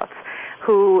Scouts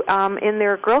who, in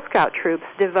their Girl Scout troops,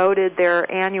 devoted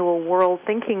their annual World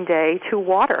Thinking Day to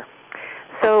water.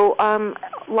 So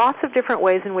lots of different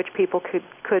ways in which people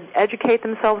could educate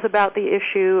themselves about the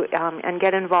issue and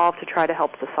get involved to try to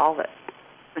help to solve it.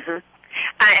 Mm-hmm.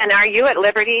 And are you at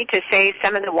liberty to say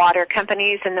some of the water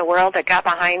companies in the world that got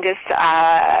behind us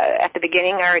at the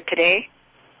beginning or today?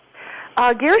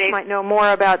 Girish might know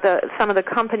more about some of the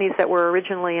companies that were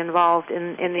originally involved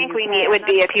in the. I think it would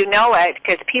be if you know it,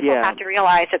 because people have to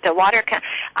realize that the water.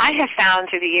 I have found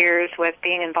through the years with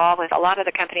being involved with a lot of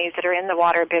the companies that are in the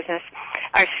water business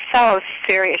are so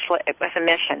serious with a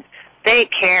mission. They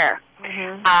care.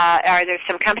 Mm-hmm. Are there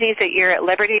some companies that you're at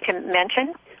liberty to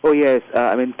mention? Oh, yes.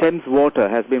 Thames Water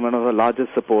has been one of the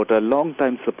largest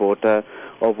long-time supporter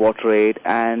of WaterAid.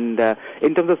 And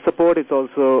in terms of support, it's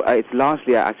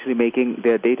largely actually making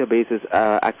their databases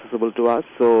accessible to us.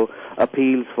 So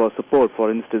appeals for support, for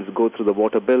instance, go through the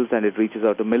water bills, and it reaches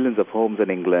out to millions of homes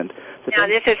in England. So now,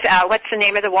 this is, what's the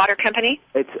name of the water company?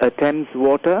 It's Thames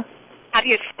Water. How do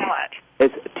you spell it?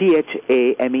 It's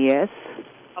THAMES.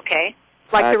 Okay.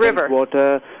 Like the river. Thames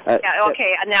Water.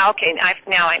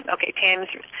 Thames.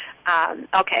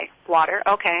 Okay, water.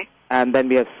 Okay. And then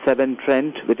we have Severn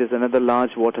Trent, which is another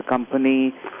large water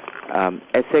company.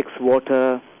 Essex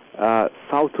Water,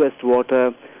 Southwest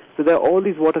Water. So there are all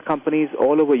these water companies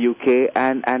all over UK,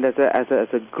 and as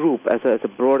a group, as a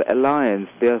broad alliance,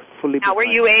 they are fully. Now, were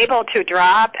you able to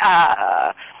drop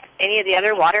any of the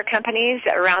other water companies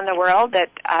around the world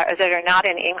that are not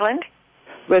in England?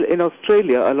 Well, in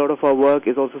Australia, a lot of our work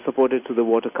is also supported to the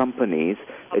water companies.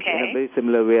 Okay. It's in a very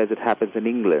similar way as it happens in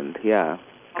England, yeah.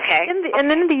 Okay. And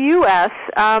then in the U.S.,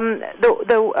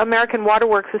 the American Water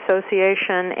Works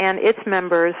Association and its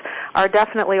members are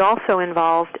definitely also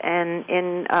involved in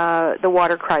the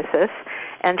water crisis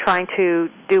and trying to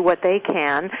do what they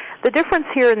can. The difference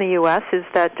here in the U.S. is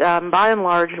that, by and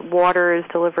large, water is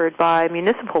delivered by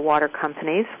municipal water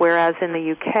companies, whereas in the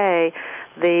U.K.,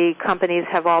 the companies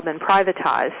have all been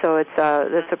privatized. So it's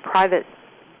a private.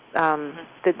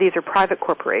 These are private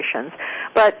corporations.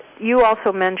 But you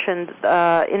also mentioned,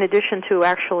 in addition to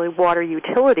actually water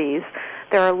utilities,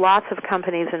 there are lots of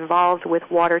companies involved with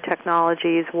water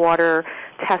technologies, water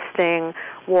testing,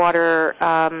 water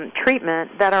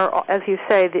treatment that are, as you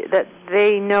say, that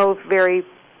they know very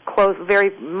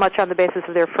much on the basis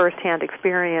of their firsthand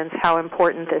experience how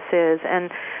important this is. And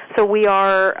so we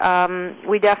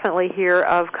definitely hear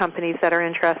of companies that are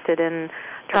interested in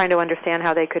trying to understand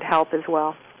how they could help as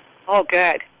well. Oh,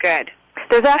 good.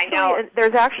 There's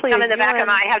actually some in the back of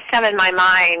I have some in my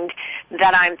mind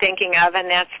that I'm thinking of, and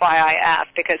that's why I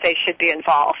asked, because they should be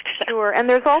involved. Sure, and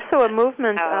there's also a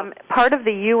movement, part of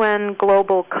the UN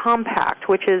Global Compact,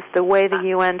 which is the way the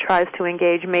UN tries to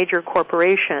engage major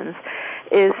corporations,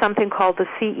 is something called the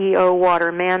CEO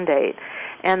Water Mandate.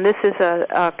 And this is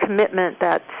a commitment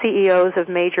that CEOs of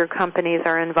major companies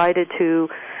are invited to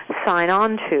sign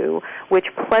on to, which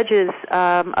pledges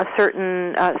several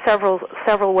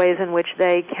ways in which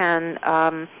they can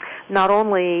not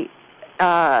only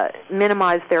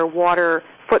minimize their water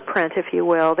footprint, if you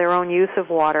will, their own use of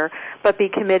water, but be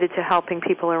committed to helping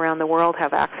people around the world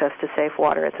have access to safe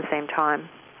water at the same time.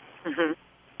 Mm-hmm.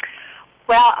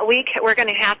 Well, we're going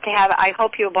to have, I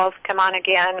hope you'll both come on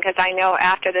again, because I know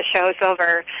after the show's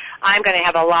over, I'm going to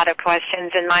have a lot of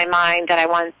questions in my mind that I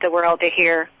want the world to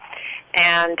hear.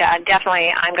 And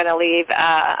definitely I'm going to leave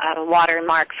a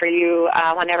watermark for you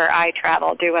whenever I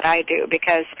travel, do what I do,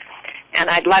 and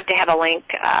I'd love to have a link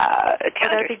to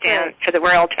understand for the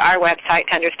world, to our website,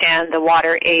 to understand the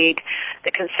WaterAid,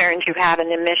 the concerns you have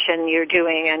and the mission you're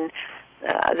doing, and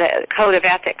the code of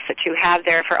ethics that you have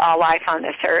there for all life on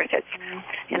this earth. It's,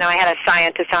 I had a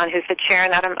scientist on who's the chair,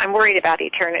 and I'm worried about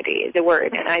eternity, the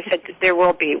word, and I said there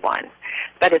will be one,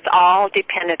 but it's all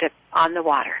dependent on the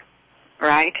water,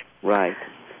 right? Right.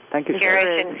 Thank you,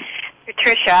 Girish and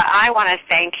Patricia, I want to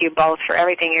thank you both for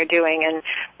everything you're doing, and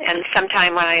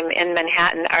sometime when I'm in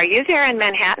Manhattan, are you there in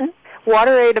Manhattan?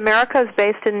 WaterAid America is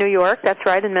based in New York, that's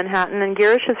right, in Manhattan, and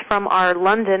Girish is from our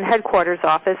London headquarters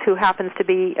office, who happens to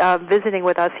be visiting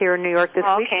with us here in New York this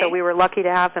week, so we were lucky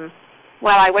to have him.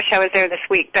 Well, I wish I was there this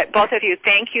week, but both of you,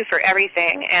 thank you for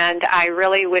everything, and I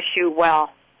really wish you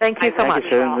well. Thank you so much. Thank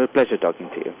you, Sharon. It was a pleasure talking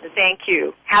to you. Thank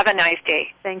you. Have a nice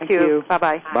day. Thank you.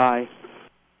 Bye-bye. Bye.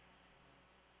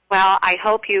 Well, I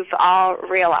hope you've all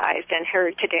realized and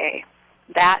heard today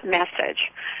that message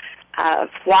of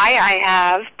why I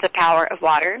have the Power of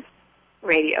Water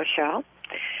radio show,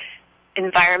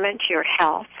 environment, your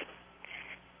health,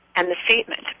 and the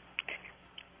statement,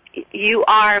 you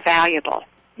are valuable.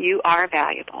 You are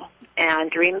valuable.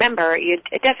 And remember,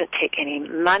 it doesn't take any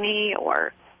money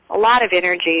or a lot of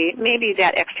energy, maybe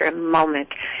that extra moment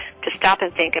to stop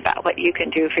and think about what you can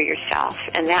do for yourself,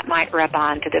 and that might rub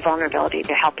on to the vulnerability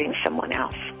to helping someone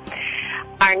else.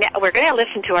 We're going to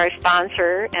listen to our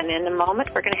sponsor, and in a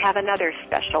moment we're going to have another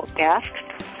special guest.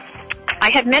 I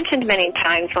have mentioned many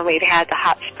times when we've had the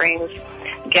Hot Springs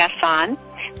guests on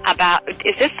about,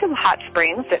 is this the hot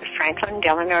springs that Franklin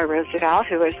Delano Roosevelt,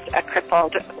 who was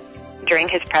crippled during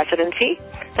his presidency,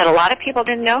 that a lot of people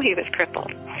didn't know he was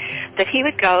crippled, that he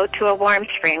would go to a warm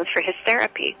springs for his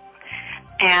therapy.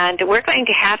 And we're going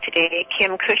to have today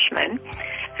Kim Cushman,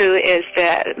 who is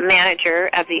the manager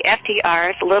of the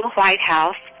FDR's Little White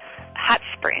House Hot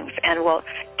Springs. And we'll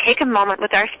take a moment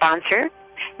with our sponsor,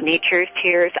 Nature's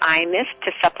Tears Eye Mist,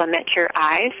 to supplement your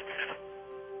eyes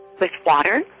with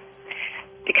water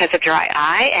because of dry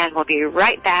eye. And we'll be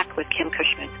right back with Kim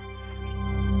Cushman.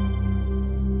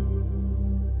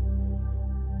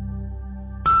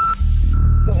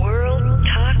 World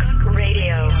Talk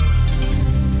Radio.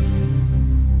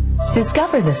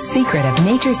 Discover the secret of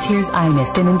Nature's Tears Eye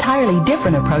Mist, an entirely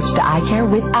different approach to eye care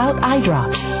without eye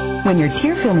drops. When your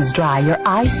tear film is dry, your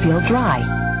eyes feel dry.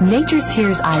 Nature's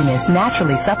Tears Eye Mist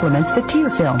naturally supplements the tear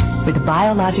film with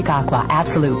Biologic Aqua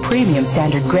Absolute Premium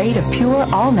Standard Grade of pure,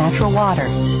 all-natural water.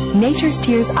 Nature's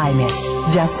Tears Eye Mist,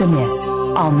 just a mist.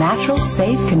 All natural,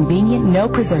 safe, convenient, no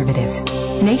preservatives.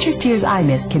 Nature's Tears Eye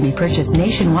Mist can be purchased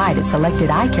nationwide at selected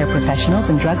eye care professionals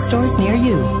and drugstores near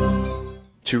you.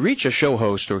 To reach a show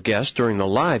host or guest during the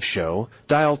live show,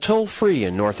 dial toll-free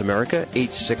in North America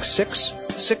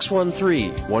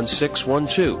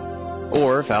 866-613-1612.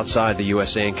 Or if outside the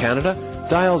USA and Canada,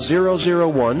 dial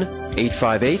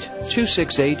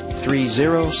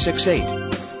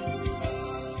 001-858-268-3068.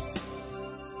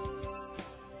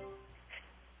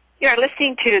 You're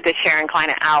listening to the Sharon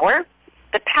Klein Hour,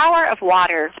 the power of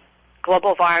water,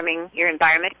 global warming, your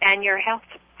environment, and your health.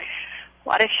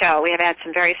 What a show. We have had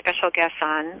some very special guests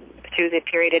on through the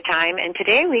period of time, and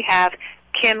today we have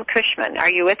Kim Cushman. Are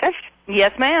you with us?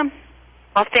 Yes, ma'am.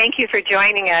 Well, thank you for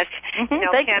joining us.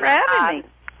 Mm-hmm. Thanks for having me.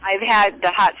 I've had the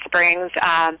hot springs,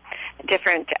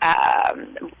 different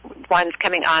ones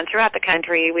coming on throughout the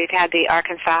country. We've had the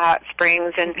Arkansas hot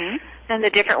springs and the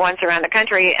different ones around the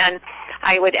country, and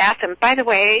I would ask them, by the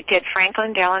way, did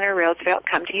Franklin Delano Roosevelt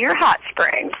come to your hot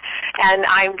springs? And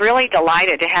I'm really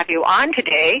delighted to have you on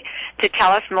today to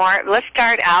tell us more. Let's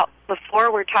start out,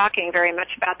 before we're talking very much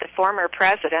about the former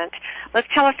president, let's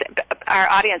tell us, our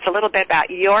audience, a little bit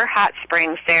about your hot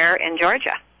springs there in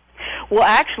Georgia. Well,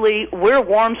 actually, we're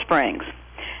Warm Springs.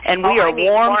 And we are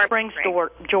Warm Springs,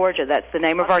 Georgia. That's the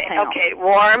name of our town. Okay,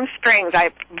 Warm Springs.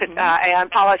 I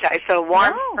apologize. So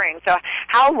Warm Springs. So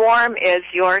how warm is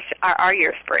are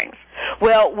your springs?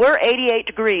 Well, we're 88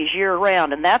 degrees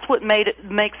year-round, and that's what makes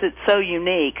it so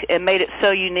unique, and made it so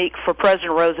unique for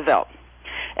President Roosevelt.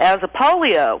 As a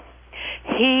polio,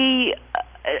 any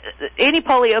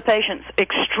polio patient's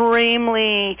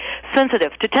extremely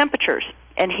sensitive to temperatures,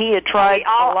 and he had tried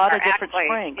a lot of different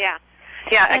springs. Yeah.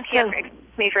 Excuse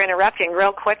me for interrupting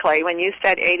real quickly. When you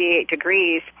said 88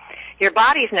 degrees, your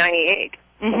body's 98.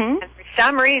 Mm-hmm. And for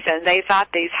some reason, they thought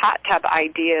these hot tub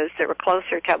ideas that were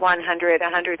closer to 100,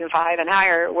 105 and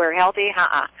higher were healthy.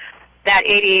 That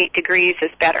 88 degrees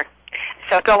is better.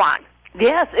 So go on.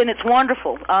 Yes, and it's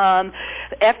wonderful.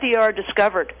 FDR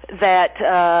discovered that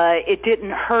it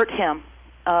didn't hurt him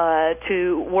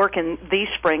to work in these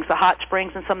springs. The hot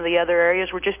springs and some of the other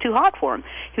areas were just too hot for him.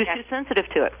 He was too sensitive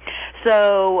to it.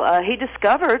 So he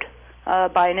discovered,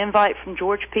 by an invite from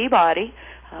George Peabody,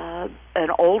 an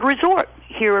old resort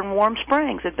here in Warm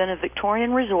Springs. It had been a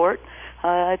Victorian resort.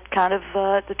 Kind of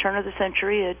at the turn of the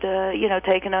century, had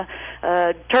taken a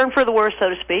turn for the worse, so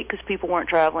to speak, because people weren't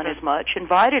traveling as much.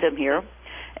 Invited him here,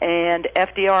 and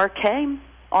FDR came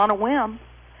on a whim.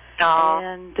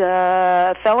 And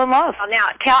fell in love. Well, now,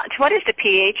 what is the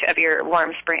pH of your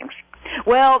Warm Springs?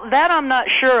 Well, that I'm not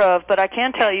sure of, but I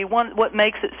can tell you what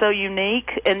makes it so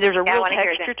unique, and there's a real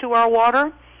texture to our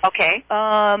water. Okay.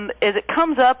 Is it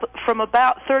comes up from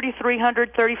about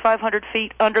 3,300, 3,500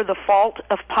 feet under the fault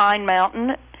of Pine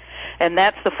Mountain, and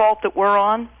that's the fault that we're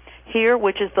on here,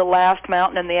 which is the last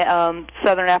mountain in the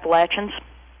southern Appalachians.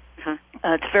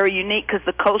 It's very unique because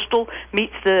the coastal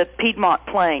meets the Piedmont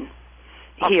Plain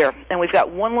here, and we've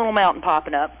got one little mountain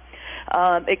popping up.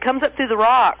 It comes up through the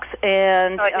rocks,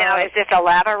 and now is this a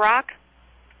lava rock?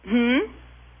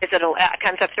 Is it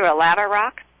comes up through a lava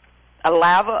rock? A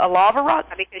lava rock?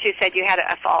 Because you said you had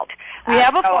a fault. We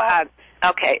have a fault.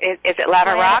 Okay, is it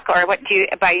Ladder Rock, or what do you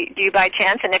by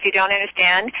chance? And if you don't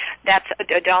understand,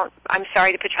 I'm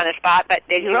sorry to put you on the spot, but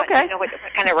do you know what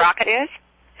kind of rock it is?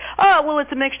 Oh, well,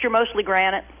 it's a mixture, mostly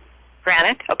granite.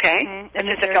 Granite, okay. Mm-hmm. And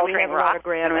it's a filtering rock. A lot of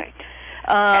granite.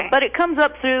 Okay. But it comes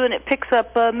up through and it picks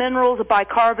up minerals,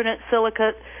 bicarbonate,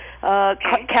 silicate,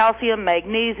 calcium,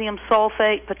 magnesium,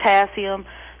 sulfate, potassium,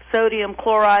 sodium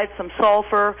chloride, some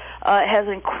sulfur. It has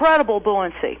incredible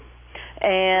buoyancy.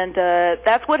 And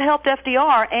that's what helped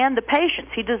FDR and the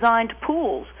patients. He designed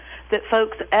pools that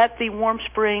folks at the Warm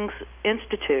Springs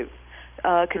Institute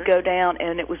could go down,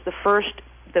 and it was the first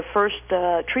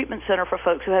treatment center for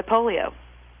folks who had polio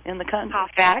in the country,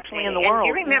 actually in the world. Do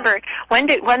you remember when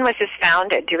was this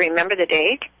founded? Do you remember the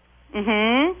date?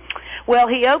 Mm-hmm. Well,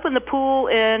 he opened the pool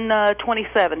in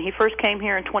 27. He first came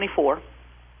here in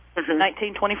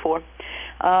 1924.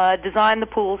 Designed the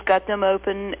pools, got them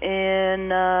open in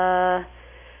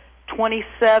between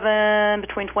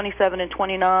 27 and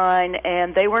 29,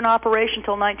 and they were in operation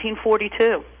until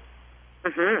 1942.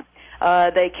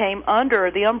 Mm-hmm. They came under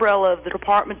the umbrella of the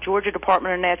Georgia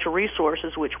Department of Natural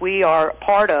Resources, which we are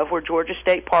part of. We're Georgia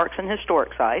State Parks and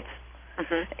Historic Sites.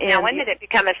 Mm-hmm. Now, when did it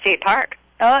become a state park?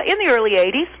 In the early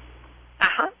 80s.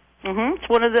 Uh-huh. Mm-hmm.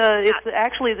 It's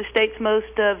actually the state's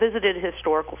most visited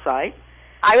historical site.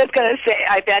 I was going to say,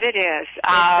 I bet it is.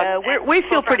 We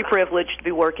feel pretty privileged to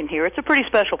be working here. It's a pretty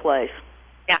special place.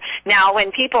 Yeah. Now,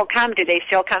 when people come, do they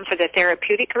still come for the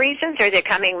therapeutic reasons, or are they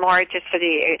coming more just for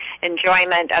the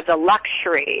enjoyment of the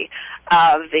luxury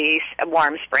of the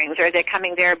warm springs, or are they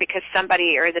coming there because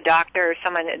somebody or the doctor or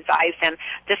someone advised them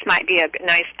this might be a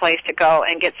nice place to go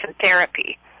and get some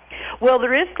therapy? Well,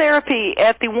 there is therapy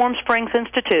at the Warm Springs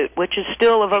Institute, which is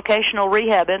still a vocational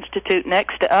rehab institute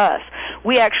next to us.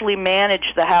 We actually manage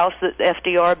the house that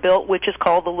FDR built, which is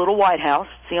called the Little White House.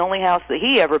 It's the only house that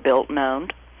he ever built and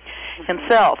owned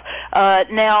himself.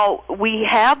 Now, we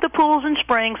have the pools and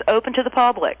springs open to the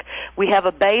public. We have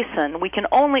a basin.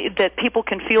 That people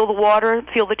can feel the water,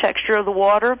 feel the texture of the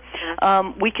water.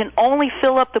 We can only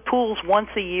fill up the pools once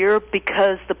a year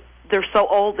because they're so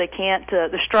old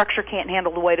the structure can't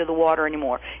handle the weight of the water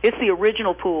anymore. It's the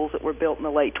original pools that were built in the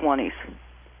late 20s.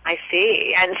 I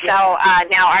see. And so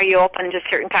now are you open just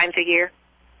certain times a year?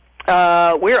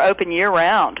 We're open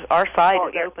year-round. Our site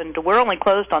is open. We're only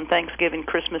closed on Thanksgiving,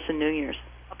 Christmas, and New Year's.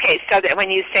 Okay, so that when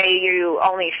you say you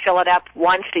only fill it up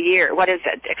once a year, what is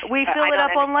it? We fill it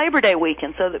up on Labor Day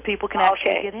weekend so that people can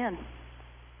actually get in.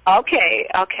 Okay.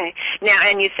 Now,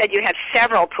 and you said you have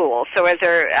several pools. So is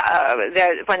there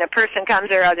when a person comes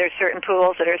there, are there certain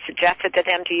pools that are suggested to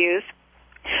them to use?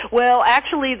 Well,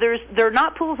 actually, they're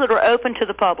not pools that are open to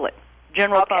the public,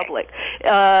 general public.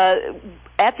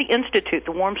 At the Institute,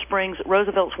 the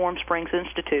Roosevelt's Warm Springs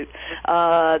Institute,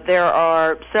 there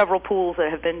are several pools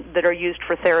that are used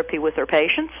for therapy with their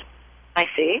patients. I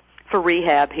see. For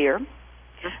rehab here.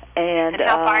 And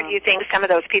how far do you think some of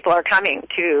those people are coming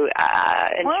to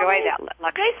enjoy that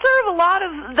luxury?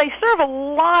 They serve a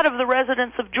lot of the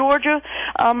residents of Georgia.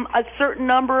 A certain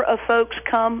number of folks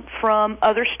come from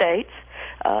other states.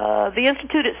 The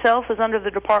Institute itself is under the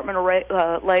Department of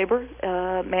Labor,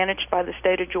 managed by the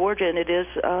state of Georgia, and it is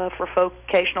for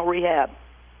vocational rehab.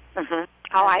 Mm-hmm.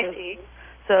 Oh, I see.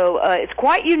 So it's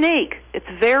quite unique. It's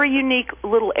a very unique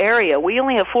little area. We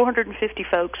only have 450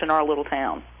 folks in our little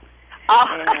town. Oh,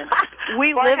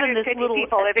 we live in this little.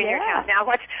 People live in your town. Now,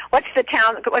 what's the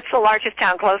town? What's the largest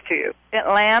town close to you?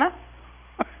 Atlanta.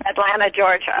 Atlanta,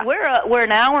 Georgia. We're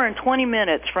an hour and 20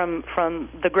 minutes from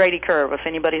the Grady Curve. If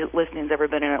anybody listening has ever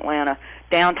been in Atlanta,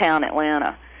 downtown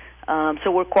Atlanta,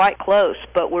 so we're quite close,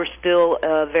 but we're still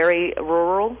very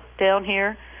rural down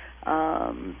here.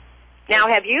 Now,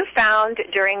 have you found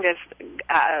during this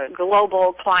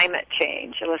global climate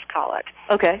change, let's call it,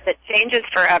 that changes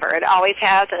forever? It always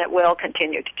has, and it will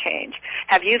continue to change.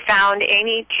 Have you found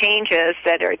any changes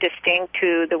that are distinct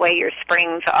to the way your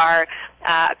springs are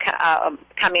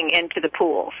coming into the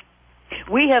pools?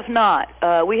 We have not.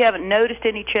 We haven't noticed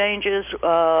any changes.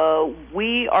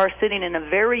 We are sitting in a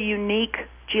very unique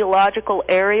geological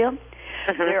area.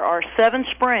 Mm-hmm. There are 7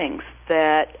 springs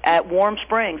at Warm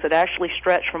Springs that actually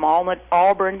stretch from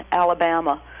Auburn,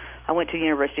 Alabama. I went to the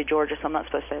University of Georgia, so I'm not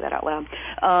supposed to say that out loud.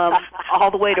 All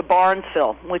the way to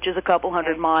Barnesville, which is a couple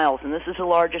hundred miles, and this is the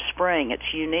largest spring.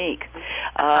 It's unique.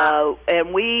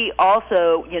 And we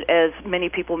also, as many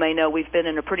people may know, we've been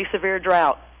in a pretty severe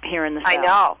drought here in the South. I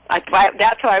know.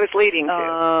 That's what I was leading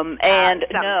to.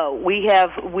 We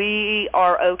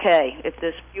are okay at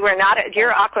this. Your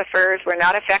aquifers were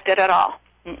not affected at all.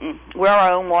 Mm-mm. We're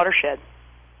our own watershed.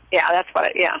 Yeah, that's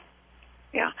what.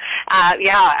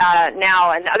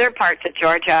 Now, in other parts of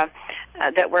Georgia,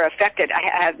 that were affected.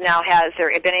 Has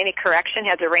there been any correction?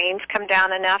 Has the rains come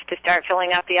down enough to start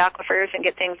filling up the aquifers and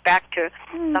get things back to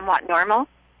somewhat normal?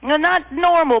 No, not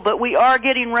normal, but we are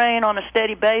getting rain on a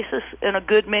steady basis in a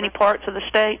good many parts of the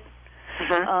state.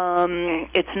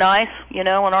 It's nice, in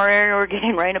our area we're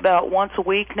getting rain about once a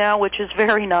week now, which is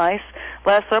very nice.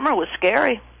 Last summer was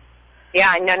scary.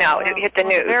 Yeah, no, it hit the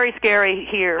news. Very scary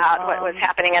here. What was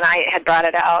happening, and I had brought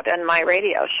it out on my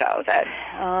radio show that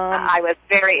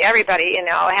everybody,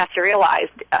 has to realize,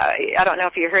 I don't know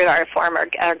if you heard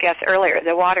our guest earlier,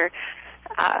 the water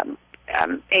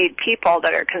aid people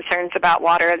that are concerned about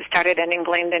water that started in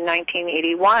England in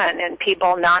 1981, and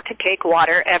people not to take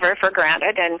water ever for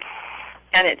granted, and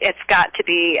it's got to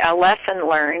be a lesson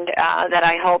learned that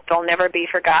I hope will never be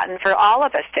forgotten for all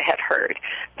of us to have heard,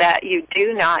 that you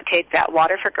do not take that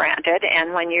water for granted,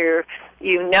 and when you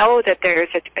know that there's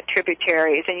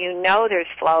tributaries and you know there's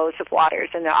flows of waters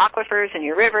in the aquifers and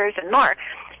your rivers and more,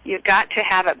 you've got to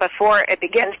have it before it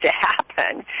begins to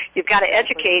happen. You've got to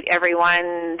educate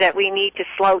everyone that we need to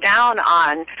slow down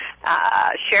on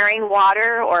sharing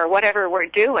water or whatever we're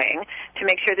doing to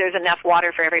make sure there's enough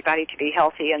water for everybody to be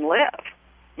healthy and live.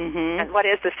 And what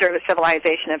is the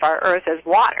civilization of our earth is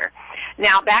water.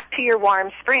 Now, back to your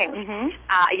warm springs.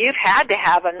 You've had to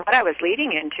have, and what I was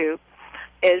leading into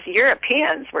is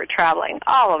Europeans were traveling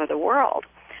all over the world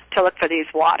to look for these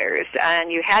waters,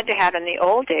 and you had to have, in the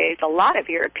old days, a lot of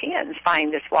Europeans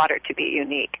find this water to be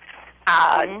unique.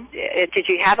 Did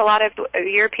you have a lot of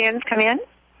Europeans come in?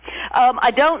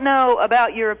 I don't know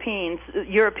about Europeans,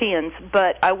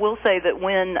 but I will say that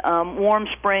when Warm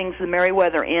Springs, the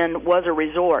Meriwether Inn, was a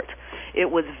resort, it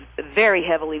was very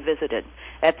heavily visited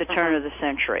at the turn of the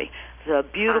century. It's a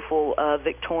beautiful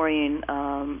Victorian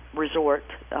resort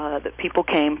that people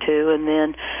came to, and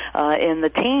then in the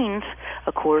teens,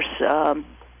 of course,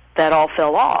 that all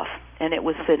fell off, and it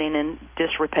was sitting in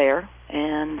disrepair,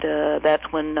 and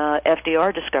that's when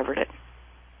FDR discovered it.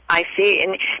 I see.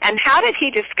 And how did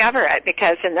he discover it?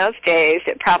 Because in those days,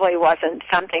 it probably wasn't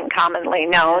something commonly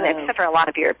known, except for a lot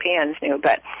of Europeans knew,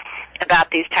 but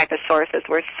about these type of sources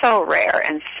were so rare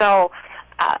and so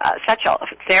such a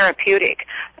therapeutic,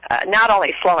 not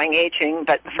only slowing aging,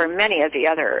 but for many of the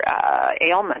other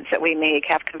ailments that we may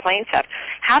have complaints of.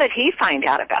 How did he find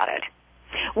out about it?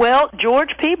 Well,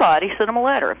 George Peabody sent him a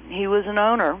letter. He was an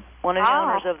owner, one of the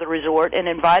owners of the resort, and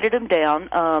invited him down.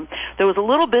 There was a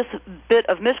little bit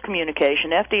of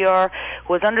miscommunication. FDR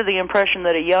was under the impression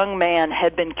that a young man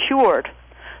had been cured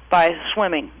by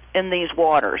swimming in these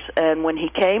waters. And when he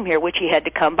came here, which he had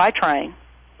to come by train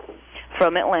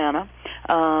from Atlanta,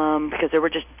 because there were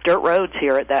just dirt roads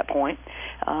here at that point,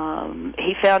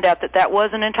 he found out that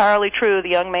wasn't entirely true. The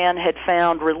young man had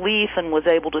found relief and was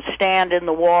able to stand in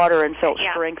the water and felt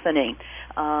strengthening.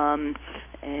 And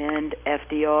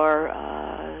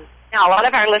FDR... Now, a lot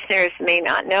of our listeners may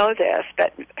not know this,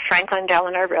 but Franklin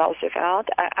Delano Roosevelt,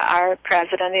 our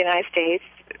president of the United States,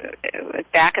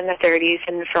 back in the 30s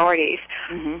and 40s,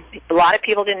 a lot of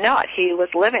people didn't know it. He was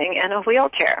living in a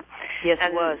wheelchair. Yes,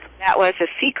 it was. That was a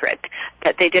secret,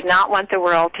 that they did not want the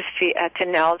world to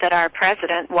know that our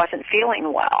president wasn't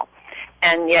feeling well.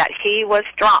 And yet he was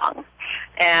strong.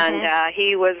 And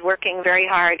he was working very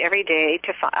hard every day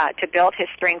to build his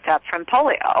strength up from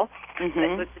polio.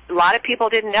 A lot of people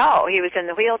didn't know he was in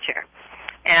the wheelchair.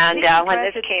 And when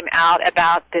this came out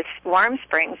about this Warm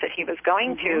Springs that he was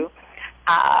going to,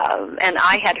 and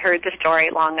I had heard the story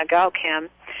long ago, Kim,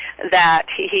 that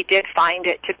he did find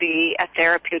it to be a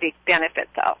therapeutic benefit,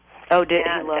 though. Oh, did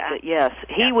he loved it? Yes.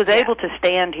 He was able to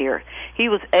stand here. He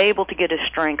was able to get his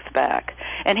strength back.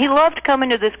 And he loved coming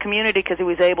to this community because he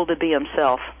was able to be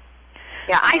himself.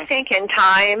 Yeah, I think in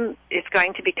time it's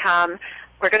going to become,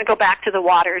 we're going to go back to the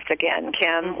waters again,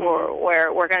 Kim,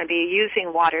 where we're going to be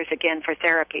using waters again for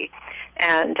therapy.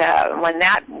 And when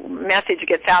that message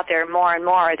gets out there more and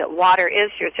more, that water is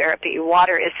your therapy,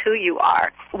 water is who you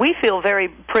are. We feel very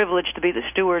privileged to be the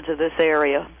stewards of this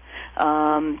area,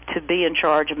 to be in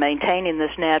charge of maintaining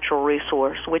this natural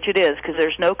resource, which it is, because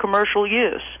there's no commercial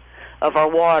use of our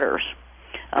waters.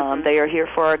 They are here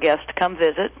for our guests to come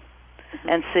visit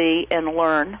and see and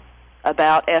learn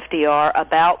about FDR,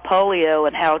 about polio,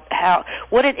 and how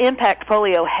what an impact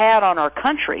polio had on our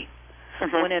country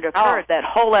when it occurred, that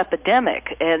whole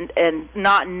epidemic, and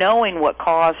not knowing what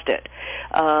caused it.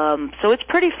 So it's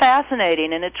pretty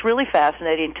fascinating, and it's really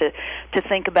fascinating to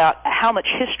think about how much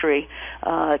history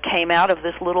came out of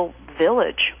this little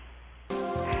village.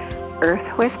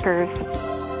 Earth Whispers,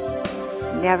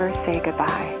 never say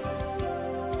goodbye.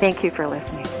 Thank you for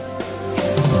listening.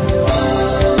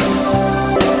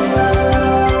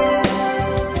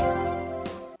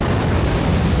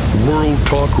 World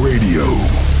Talk Radio,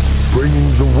 bringing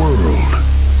the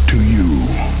world to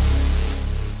you.